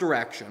God's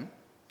direction,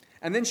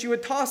 and then she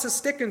would toss a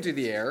stick into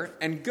the air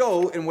and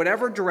go in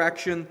whatever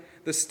direction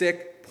the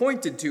stick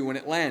pointed to when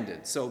it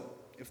landed. So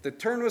if the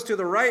turn was to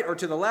the right or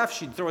to the left,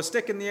 she'd throw a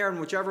stick in the air,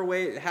 and whichever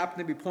way it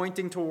happened to be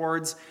pointing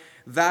towards,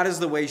 that is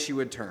the way she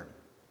would turn.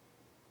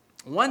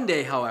 One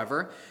day,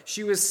 however,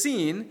 she was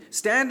seen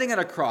standing at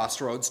a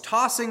crossroads,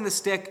 tossing the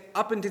stick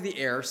up into the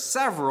air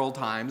several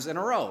times in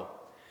a row.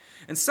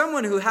 And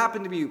someone who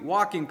happened to be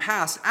walking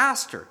past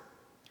asked her,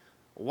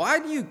 "Why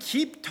do you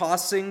keep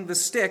tossing the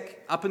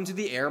stick up into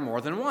the air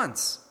more than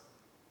once?"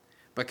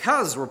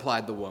 "Because,"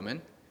 replied the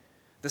woman,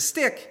 "the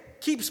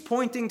stick keeps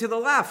pointing to the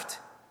left,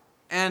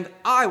 and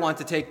I want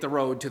to take the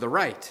road to the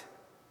right."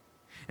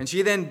 And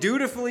she then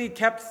dutifully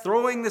kept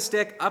throwing the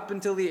stick up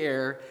into the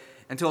air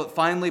until it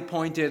finally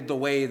pointed the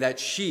way that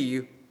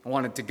she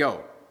wanted to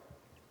go.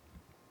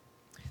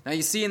 Now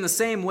you see, in the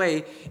same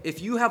way,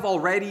 if you have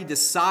already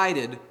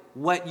decided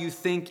what you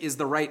think is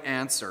the right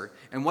answer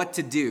and what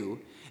to do,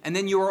 and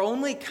then you are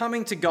only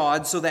coming to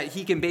God so that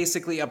he can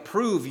basically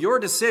approve your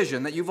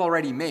decision that you've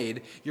already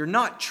made, you're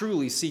not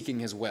truly seeking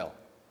his will.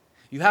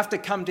 You have to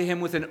come to him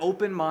with an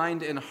open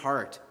mind and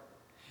heart,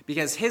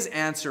 because his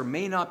answer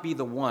may not be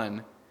the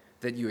one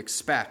that you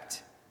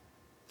expect.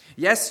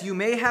 Yes, you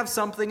may have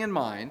something in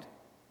mind,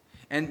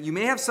 and you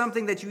may have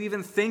something that you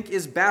even think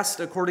is best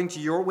according to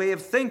your way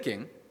of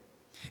thinking.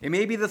 It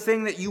may be the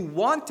thing that you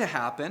want to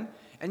happen,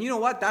 and you know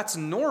what? That's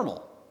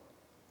normal.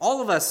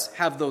 All of us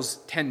have those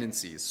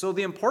tendencies. So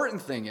the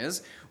important thing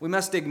is we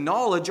must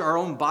acknowledge our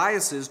own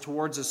biases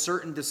towards a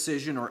certain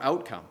decision or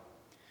outcome.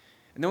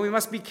 And then we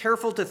must be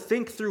careful to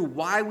think through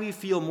why we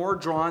feel more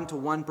drawn to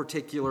one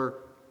particular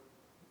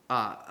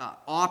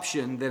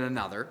option than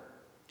another.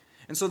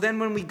 And so then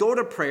when we go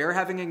to prayer,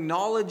 having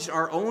acknowledged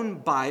our own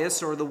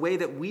bias or the way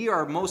that we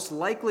are most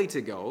likely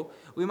to go,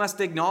 we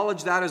must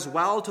acknowledge that as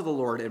well to the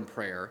Lord in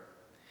prayer.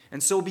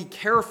 And so be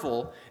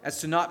careful as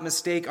to not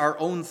mistake our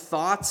own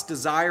thoughts,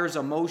 desires,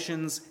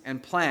 emotions,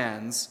 and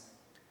plans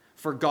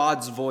for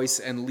God's voice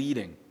and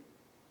leading.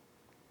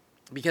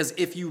 Because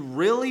if you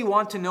really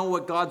want to know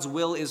what God's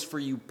will is for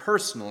you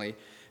personally,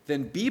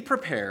 then be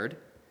prepared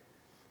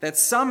that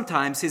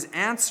sometimes his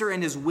answer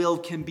and his will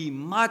can be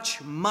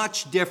much,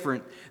 much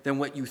different than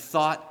what you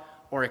thought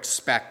or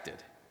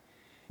expected.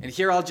 And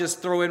here I'll just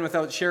throw in,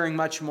 without sharing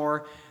much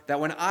more, that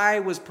when I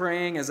was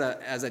praying as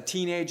a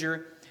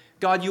teenager,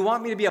 "God, you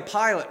want me to be a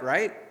pilot,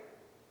 right?"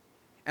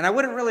 And I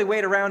wouldn't really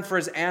wait around for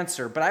his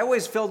answer, but I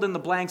always filled in the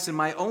blanks with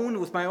my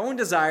own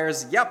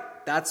desires.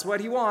 Yep, that's what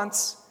he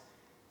wants.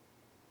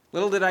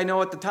 Little did I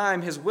know at the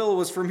time, his will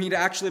was for me to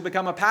actually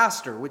become a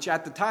pastor, which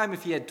at the time,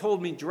 if he had told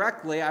me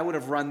directly, I would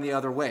have run the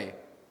other way.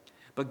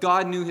 But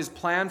God knew his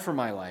plan for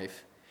my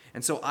life,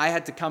 and so I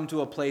had to come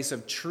to a place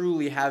of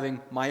truly having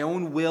my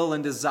own will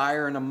and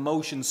desire and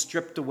emotion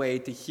stripped away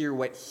to hear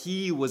what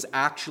he was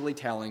actually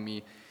telling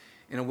me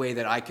in a way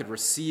that I could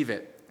receive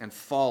it and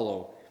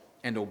follow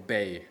and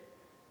obey.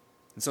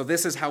 And so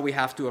this is how we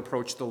have to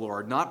approach the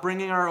Lord, not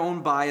bringing our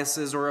own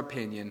biases or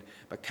opinion,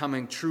 but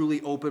coming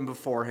truly open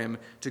before him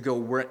to go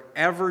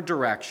wherever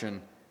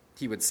direction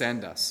he would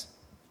send us.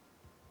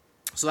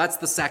 So that's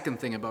the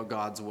second thing about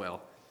God's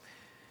will.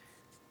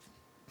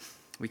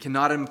 We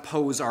cannot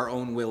impose our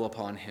own will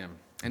upon him.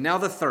 And now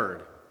the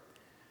third.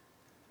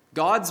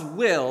 God's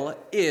will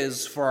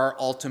is for our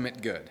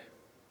ultimate good.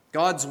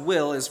 God's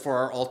will is for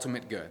our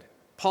ultimate good.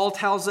 Paul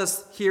tells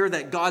us here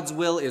that God's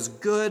will is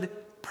good,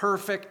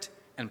 perfect,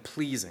 and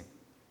pleasing.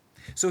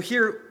 So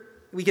here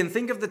we can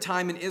think of the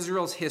time in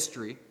Israel's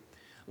history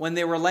when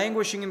they were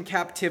languishing in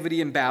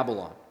captivity in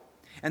Babylon.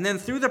 And then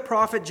through the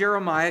prophet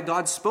Jeremiah,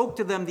 God spoke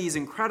to them these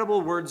incredible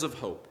words of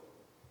hope.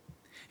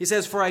 He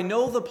says, "For I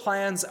know the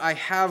plans I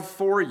have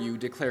for you,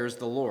 declares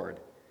the Lord.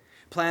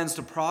 Plans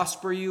to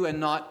prosper you and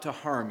not to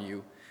harm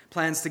you.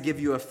 Plans to give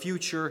you a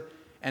future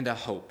and a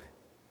hope."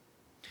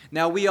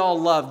 Now, we all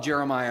love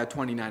Jeremiah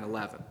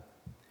 29:11.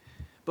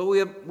 But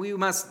we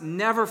must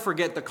never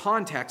forget the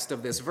context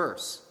of this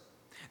verse.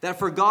 That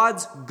for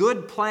God's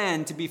good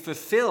plan to be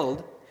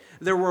fulfilled,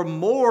 there were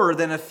more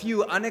than a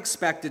few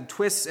unexpected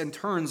twists and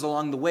turns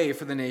along the way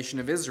for the nation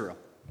of Israel.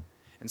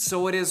 And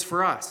so it is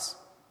for us.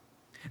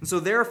 And so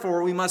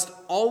therefore, we must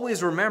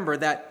always remember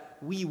that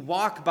we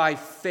walk by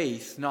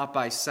faith, not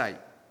by sight.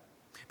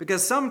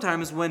 Because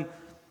sometimes when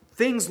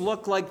things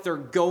look like they're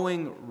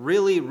going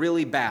really,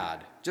 really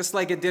bad, just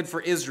like it did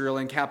for Israel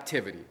in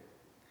captivity,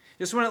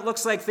 just when it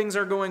looks like things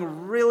are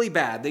going really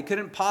bad, they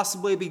couldn't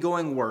possibly be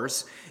going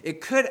worse, it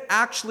could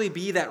actually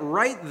be that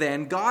right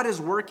then God is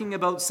working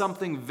about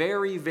something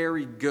very,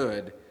 very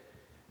good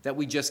that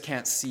we just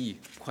can't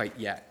see quite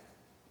yet.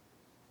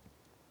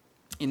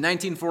 In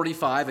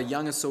 1945, a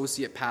young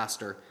associate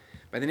pastor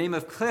by the name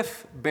of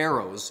Cliff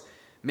Barrows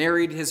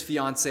married his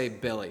fiancée,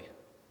 Billy.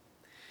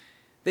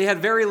 They had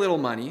very little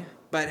money,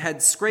 but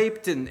had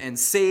scraped and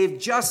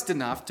saved just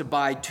enough to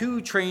buy 2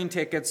 train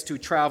tickets to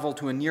travel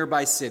to a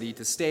nearby city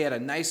to stay at a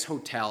nice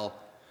hotel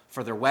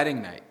for their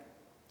wedding night.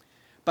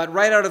 But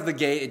right out of the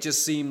gate, it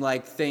just seemed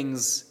like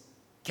things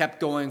kept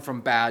going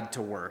from bad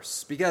to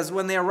worse. Because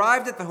when they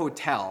arrived at the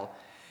hotel,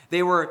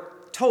 they were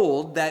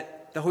told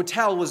that the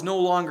hotel was no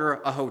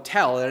longer a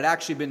hotel. It had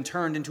actually been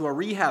turned into a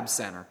rehab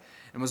center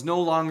and was no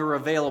longer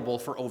available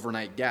for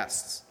overnight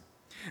guests.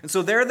 And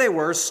so there they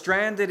were,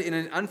 stranded in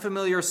an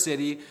unfamiliar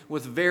city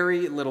with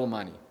very little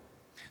money.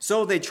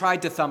 So they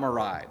tried to thumb a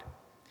ride.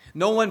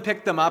 No one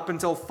picked them up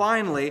until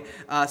finally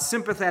a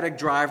sympathetic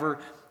driver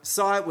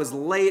saw it was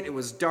late, it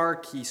was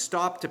dark, he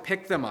stopped to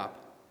pick them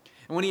up.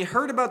 And when he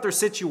heard about their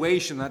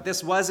situation, that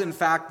this was in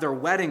fact their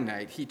wedding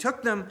night, he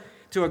took them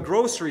to a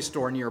grocery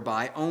store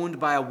nearby owned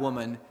by a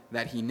woman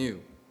that he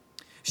knew.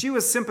 She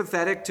was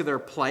sympathetic to their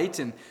plight,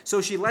 and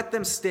so she let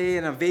them stay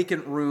in a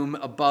vacant room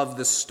above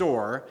the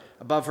store,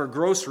 above her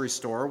grocery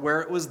store,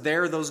 where it was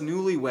there those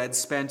newlyweds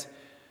spent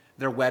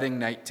their wedding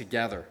night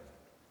together.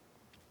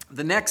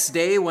 The next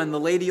day, when the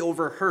lady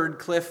overheard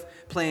Cliff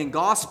playing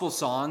gospel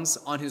songs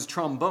on his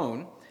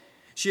trombone,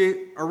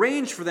 she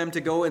arranged for them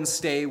to go and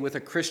stay with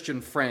a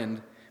Christian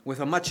friend with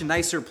a much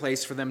nicer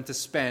place for them to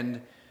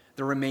spend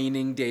the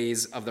remaining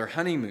days of their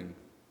honeymoon.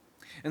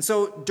 And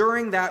so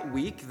during that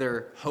week,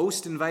 their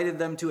host invited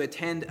them to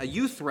attend a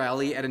youth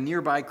rally at a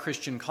nearby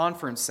Christian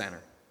conference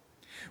center.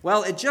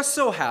 Well, it just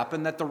so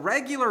happened that the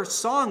regular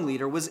song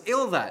leader was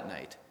ill that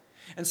night.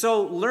 And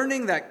so,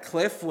 learning that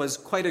Cliff was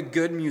quite a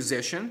good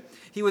musician,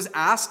 he was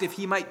asked if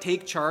he might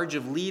take charge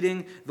of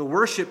leading the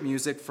worship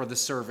music for the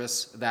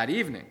service that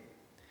evening.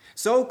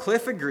 So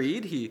Cliff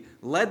agreed. He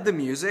led the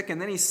music,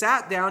 and then he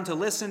sat down to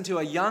listen to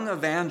a young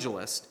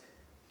evangelist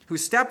who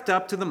stepped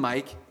up to the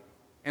mic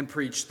and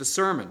preached the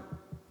sermon.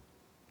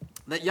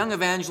 That young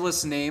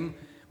evangelist's name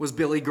was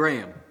Billy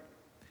Graham.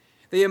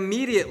 They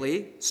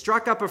immediately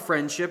struck up a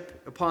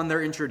friendship upon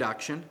their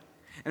introduction,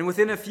 and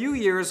within a few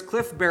years,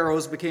 Cliff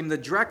Barrows became the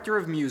director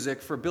of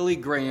music for Billy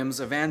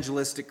Graham's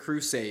evangelistic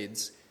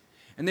crusades,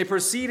 and they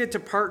proceeded to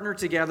partner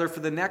together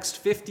for the next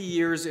 50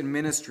 years in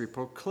ministry,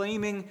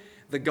 proclaiming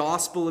the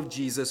gospel of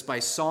Jesus by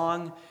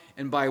song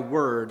and by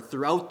word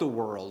throughout the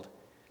world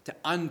to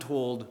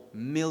untold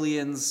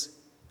millions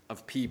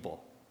of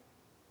people.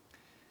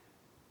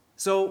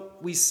 So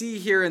we see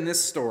here in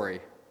this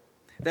story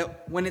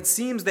that when it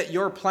seems that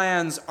your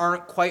plans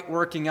aren't quite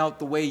working out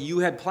the way you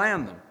had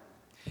planned them,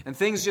 and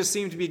things just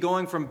seem to be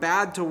going from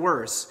bad to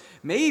worse,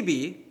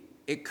 maybe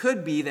it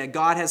could be that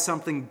God has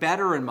something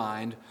better in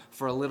mind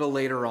for a little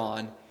later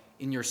on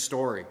in your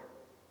story.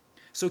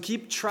 So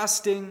keep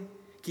trusting,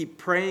 keep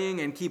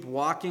praying, and keep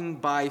walking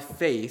by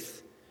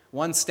faith,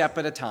 one step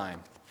at a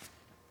time.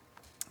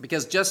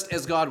 Because just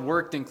as God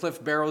worked in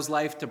Cliff Barrows'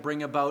 life to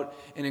bring about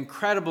an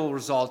incredible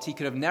result he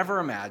could have never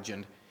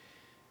imagined,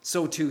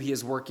 so too he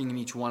is working in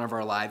each one of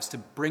our lives to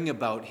bring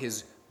about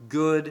his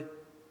good,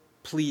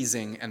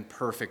 pleasing, and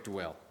perfect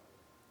will.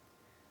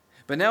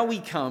 But now we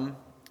come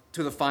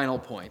to the final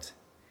point,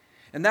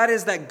 and that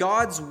is that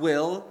God's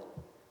will,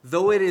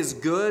 though it is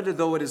good,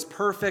 though it is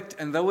perfect,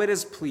 and though it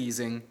is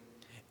pleasing,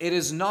 it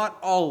is not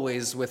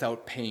always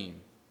without pain.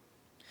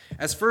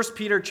 As 1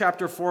 Peter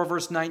chapter 4,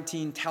 verse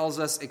 19 tells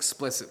us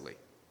explicitly.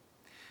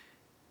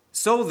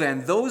 So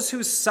then, those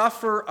who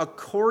suffer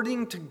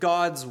according to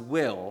God's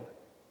will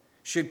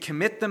should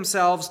commit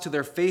themselves to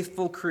their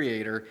faithful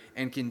Creator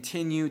and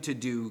continue to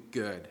do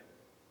good.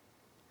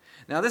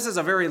 Now, this is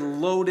a very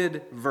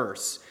loaded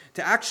verse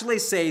to actually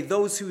say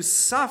those who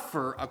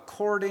suffer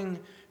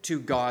according to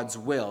God's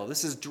will.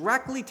 This is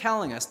directly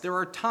telling us there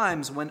are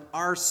times when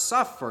our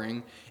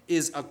suffering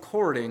is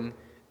according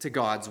to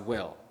God's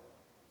will.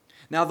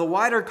 Now, the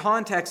wider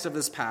context of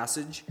this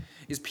passage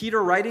is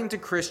Peter writing to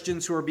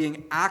Christians who are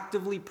being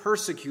actively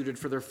persecuted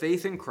for their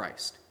faith in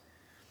Christ.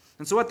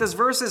 And so what this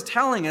verse is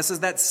telling us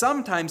is that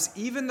sometimes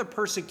even the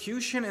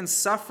persecution and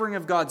suffering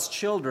of God's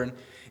children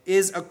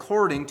is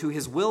according to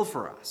his will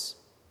for us.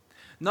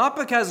 Not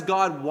because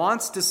God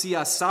wants to see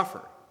us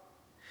suffer,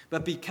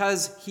 but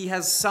because he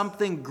has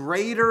something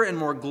greater and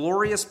more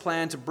glorious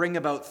planned to bring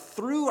about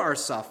through our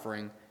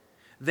suffering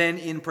than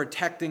in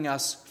protecting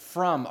us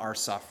from our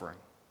suffering.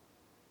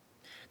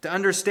 To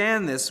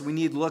understand this, we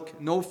need look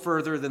no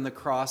further than the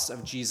cross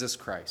of Jesus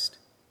Christ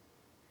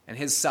and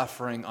his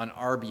suffering on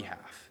our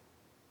behalf.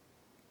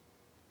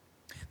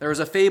 There is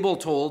a fable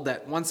told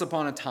that once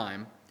upon a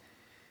time,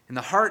 in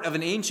the heart of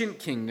an ancient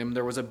kingdom,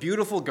 there was a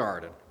beautiful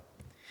garden,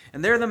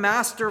 and there the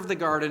master of the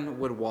garden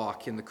would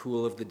walk in the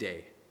cool of the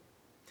day.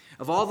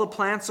 Of all the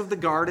plants of the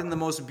garden, the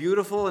most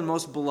beautiful and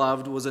most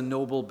beloved was a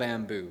noble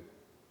bamboo.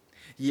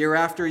 Year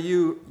after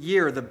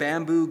year, the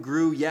bamboo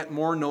grew yet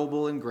more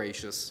noble and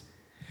gracious,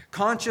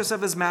 conscious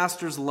of his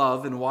master's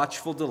love and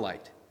watchful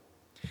delight.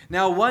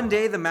 Now one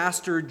day the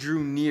master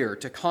drew near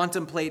to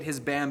contemplate his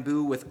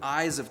bamboo with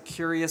eyes of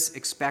curious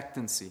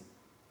expectancy.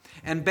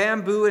 And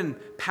bamboo, in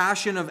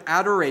passion of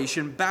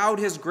adoration, bowed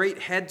his great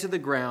head to the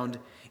ground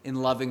in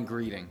loving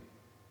greeting.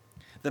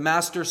 The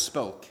master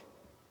spoke,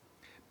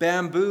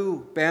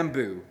 "Bamboo,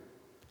 bamboo,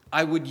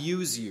 I would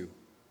use you."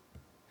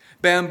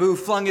 Bamboo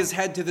flung his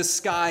head to the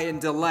sky in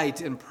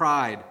delight and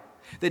pride.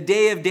 The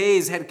day of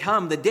days had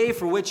come, the day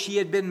for which he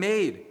had been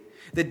made.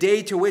 The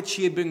day to which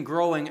he had been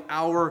growing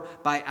hour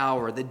by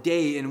hour, the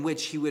day in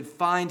which he would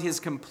find his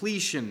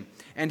completion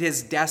and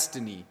his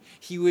destiny.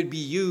 He would be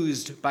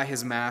used by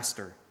his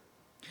master.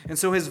 And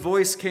so his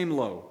voice came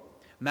low,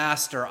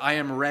 "Master, I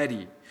am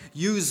ready.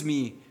 Use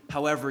me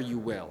however you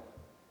will."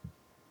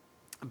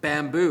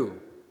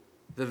 "Bamboo,"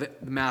 the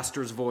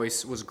master's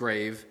voice was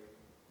grave,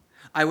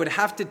 "I would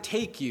have to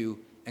take you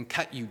and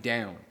cut you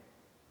down."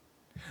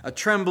 A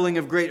trembling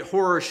of great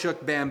horror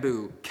shook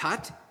bamboo.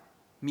 "Cut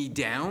me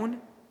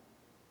down?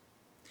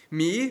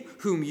 Me,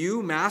 whom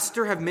you,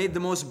 master, have made the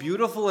most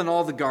beautiful in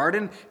all the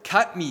garden,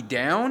 cut me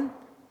down?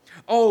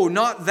 Oh,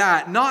 not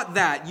that, not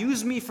that.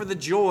 Use me for the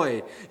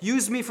joy.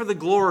 Use me for the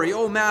glory.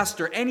 Oh,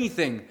 Master,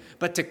 anything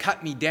but to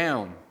cut me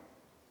down.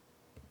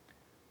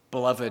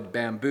 Beloved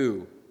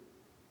bamboo,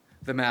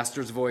 the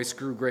Master's voice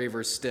grew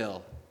graver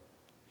still.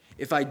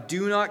 If I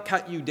do not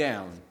cut you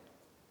down,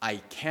 I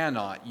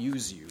cannot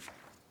use you.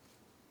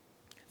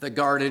 The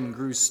garden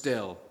grew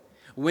still.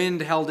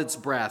 Wind held its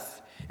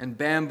breath, and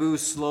bamboo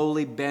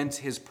slowly bent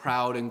his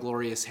proud and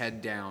glorious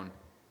head down.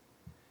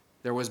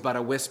 There was but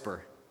a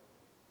whisper.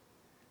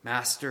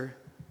 Master,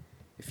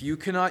 if you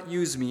cannot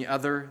use me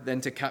other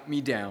than to cut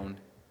me down,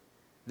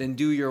 then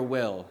do your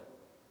will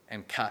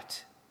and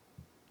cut.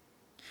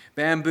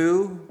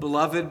 Bamboo,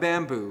 beloved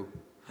bamboo,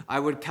 I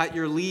would cut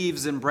your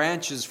leaves and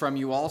branches from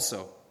you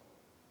also.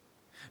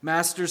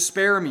 Master,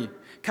 spare me,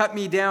 cut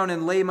me down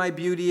and lay my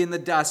beauty in the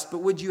dust, but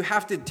would you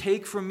have to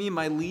take from me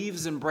my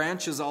leaves and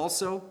branches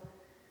also?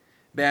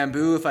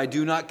 Bamboo, if I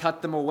do not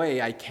cut them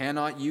away, I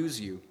cannot use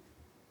you.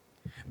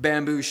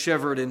 Bamboo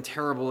shivered in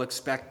terrible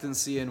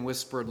expectancy and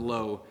whispered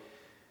low,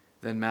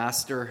 Then,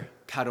 Master,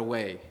 cut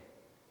away.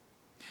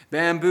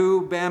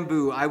 Bamboo,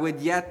 bamboo, I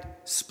would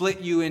yet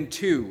split you in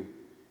two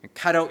and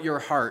cut out your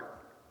heart.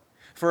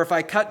 For if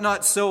I cut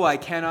not so, I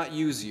cannot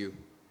use you.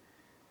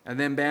 And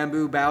then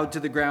bamboo bowed to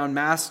the ground,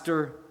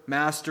 Master,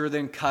 Master,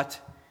 then cut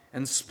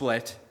and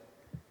split.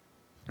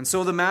 And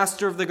so the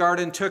master of the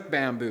garden took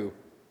bamboo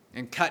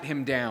and cut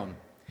him down,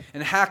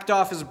 and hacked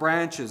off his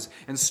branches,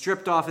 and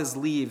stripped off his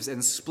leaves,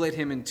 and split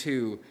him in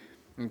two,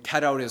 and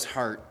cut out his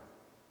heart.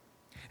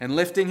 And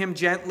lifting him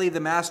gently, the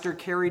master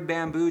carried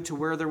bamboo to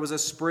where there was a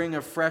spring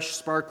of fresh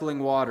sparkling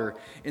water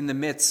in the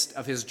midst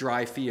of his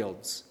dry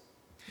fields.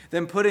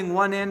 Then putting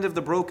one end of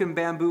the broken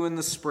bamboo in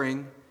the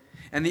spring,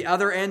 and the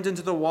other end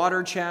into the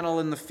water channel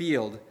in the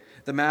field,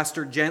 the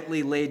master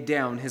gently laid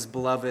down his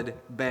beloved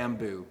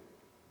bamboo.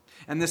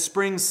 And the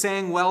spring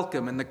sang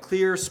welcome, and the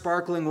clear,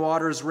 sparkling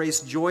waters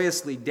raced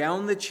joyously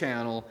down the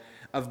channel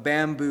of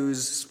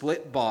bamboo's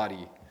split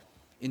body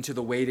into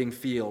the waiting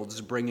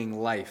fields,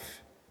 bringing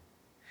life.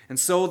 And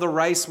so the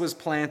rice was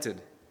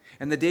planted,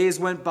 and the days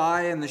went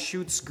by, and the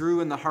shoots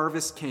grew, and the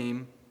harvest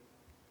came,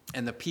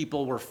 and the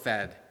people were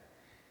fed.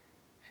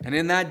 And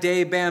in that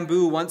day,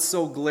 bamboo, once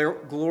so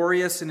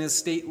glorious in his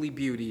stately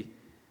beauty,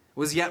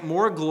 was yet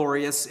more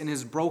glorious in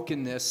his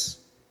brokenness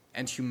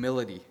and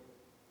humility.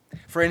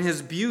 For in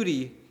his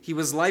beauty, he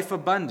was life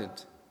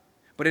abundant,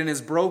 but in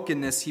his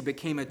brokenness, he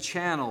became a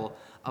channel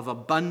of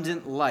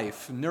abundant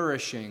life,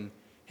 nourishing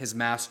his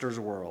master's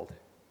world.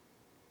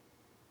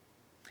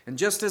 And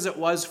just as it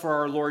was for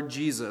our Lord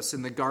Jesus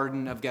in the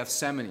Garden of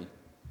Gethsemane,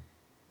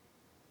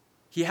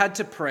 he had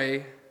to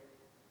pray,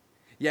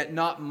 Yet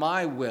not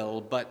my will,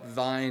 but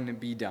thine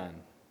be done.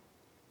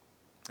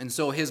 And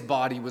so his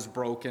body was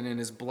broken, and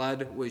his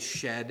blood was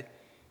shed,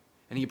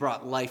 and he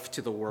brought life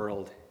to the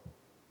world.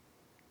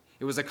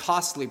 It was a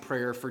costly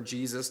prayer for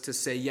Jesus to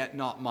say, Yet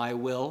not my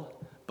will,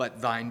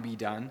 but thine be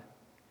done.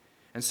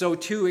 And so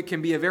too, it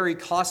can be a very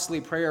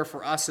costly prayer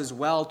for us as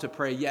well to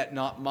pray, Yet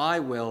not my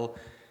will,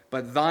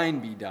 but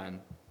thine be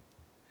done.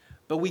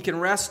 But we can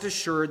rest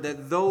assured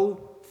that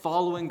though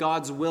following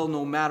God's will,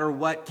 no matter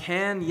what,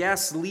 can,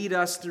 yes, lead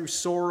us through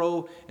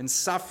sorrow and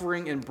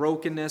suffering and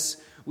brokenness,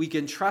 we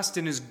can trust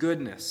in his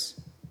goodness.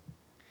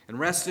 And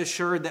rest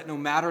assured that no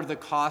matter the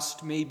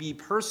cost may be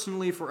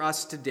personally for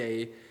us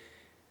today,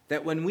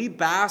 that when we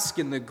bask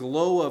in the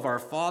glow of our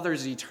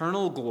Father's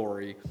eternal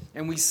glory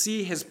and we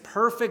see his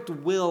perfect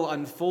will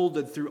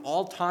unfolded through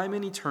all time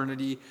and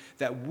eternity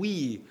that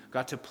we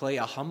got to play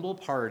a humble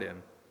part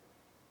in,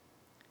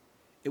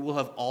 it will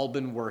have all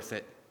been worth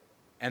it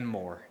and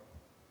more.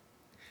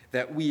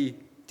 That we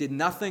did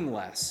nothing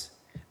less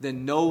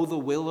than know the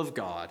will of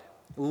God,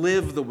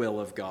 live the will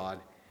of God,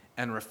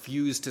 and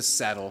refuse to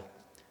settle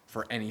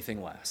for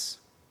anything less.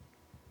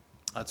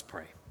 Let's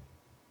pray.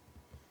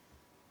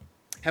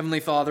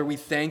 Heavenly Father, we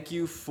thank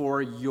you for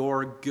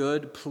your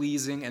good,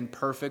 pleasing, and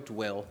perfect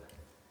will.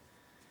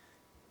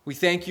 We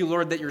thank you,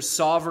 Lord, that your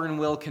sovereign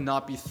will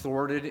cannot be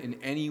thwarted in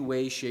any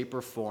way, shape,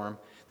 or form,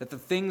 that the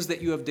things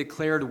that you have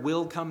declared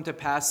will come to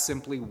pass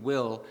simply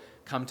will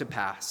come to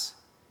pass.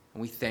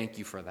 And we thank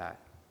you for that.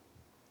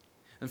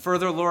 And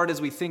further, Lord, as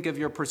we think of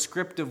your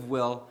prescriptive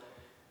will,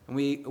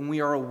 and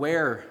we are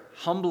aware,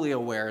 humbly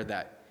aware,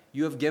 that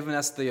you have given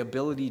us the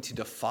ability to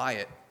defy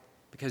it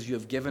because you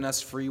have given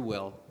us free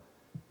will.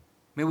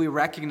 May we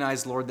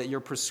recognize, Lord, that your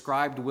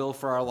prescribed will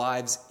for our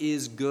lives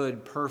is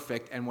good,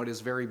 perfect, and what is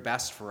very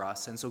best for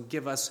us. And so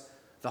give us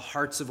the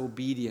hearts of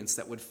obedience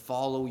that would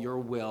follow your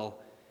will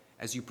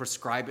as you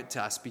prescribe it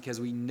to us,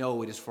 because we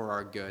know it is for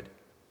our good.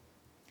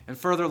 And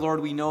further, Lord,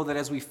 we know that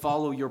as we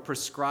follow your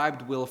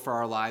prescribed will for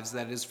our lives,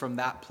 that it is from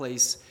that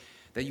place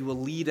that you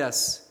will lead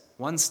us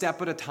one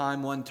step at a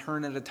time, one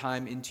turn at a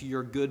time, into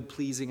your good,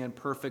 pleasing, and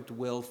perfect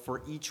will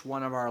for each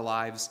one of our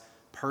lives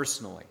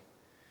personally.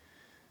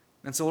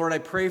 And so, Lord, I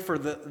pray for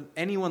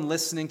anyone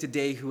listening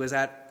today who is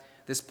at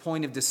this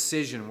point of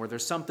decision where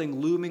there's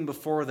something looming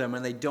before them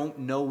and they don't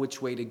know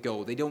which way to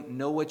go. They don't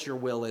know what your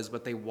will is,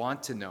 but they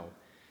want to know.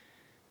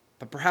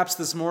 But perhaps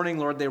this morning,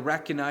 Lord, they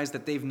recognize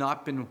that they've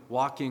not been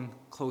walking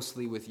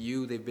closely with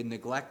you. They've been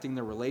neglecting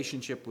their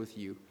relationship with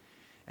you.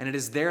 And it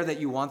is there that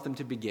you want them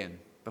to begin.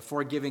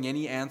 Before giving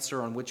any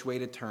answer on which way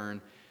to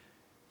turn,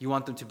 you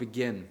want them to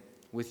begin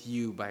with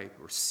you by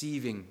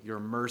receiving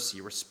your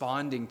mercy,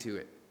 responding to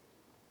it,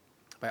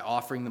 by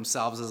offering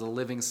themselves as a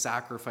living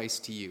sacrifice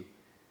to you,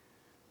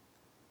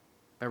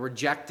 by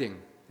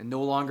rejecting and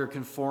no longer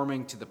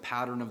conforming to the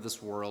pattern of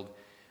this world,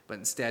 but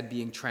instead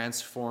being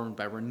transformed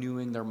by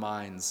renewing their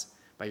minds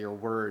by your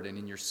word and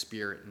in your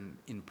spirit and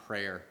in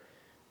prayer.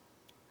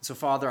 So,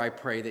 Father, I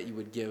pray that you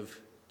would give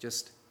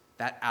just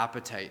that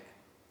appetite,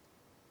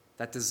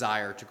 that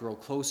desire to grow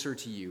closer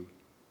to you,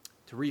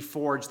 to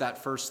reforge that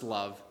first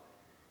love,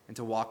 and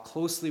to walk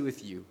closely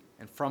with you.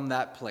 And from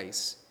that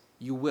place,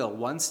 you will,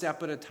 one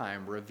step at a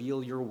time,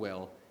 reveal your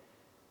will,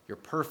 your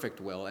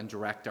perfect will, and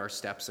direct our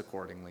steps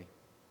accordingly.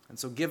 And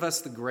so give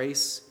us the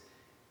grace,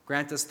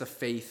 grant us the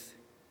faith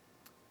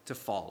to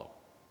follow,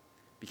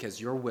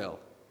 because your will,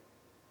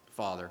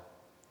 Father,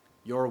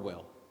 your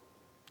will,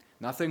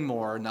 nothing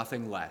more,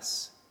 nothing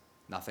less,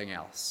 nothing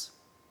else.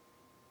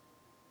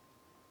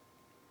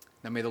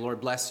 Now may the Lord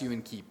bless you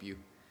and keep you.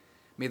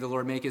 May the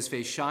Lord make his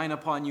face shine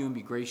upon you and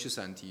be gracious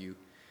unto you.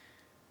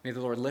 May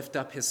the Lord lift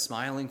up his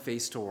smiling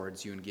face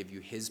towards you and give you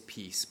his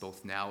peace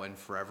both now and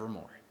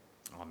forevermore.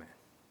 Amen.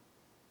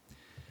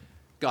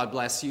 God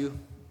bless you.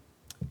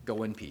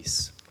 Go in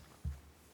peace.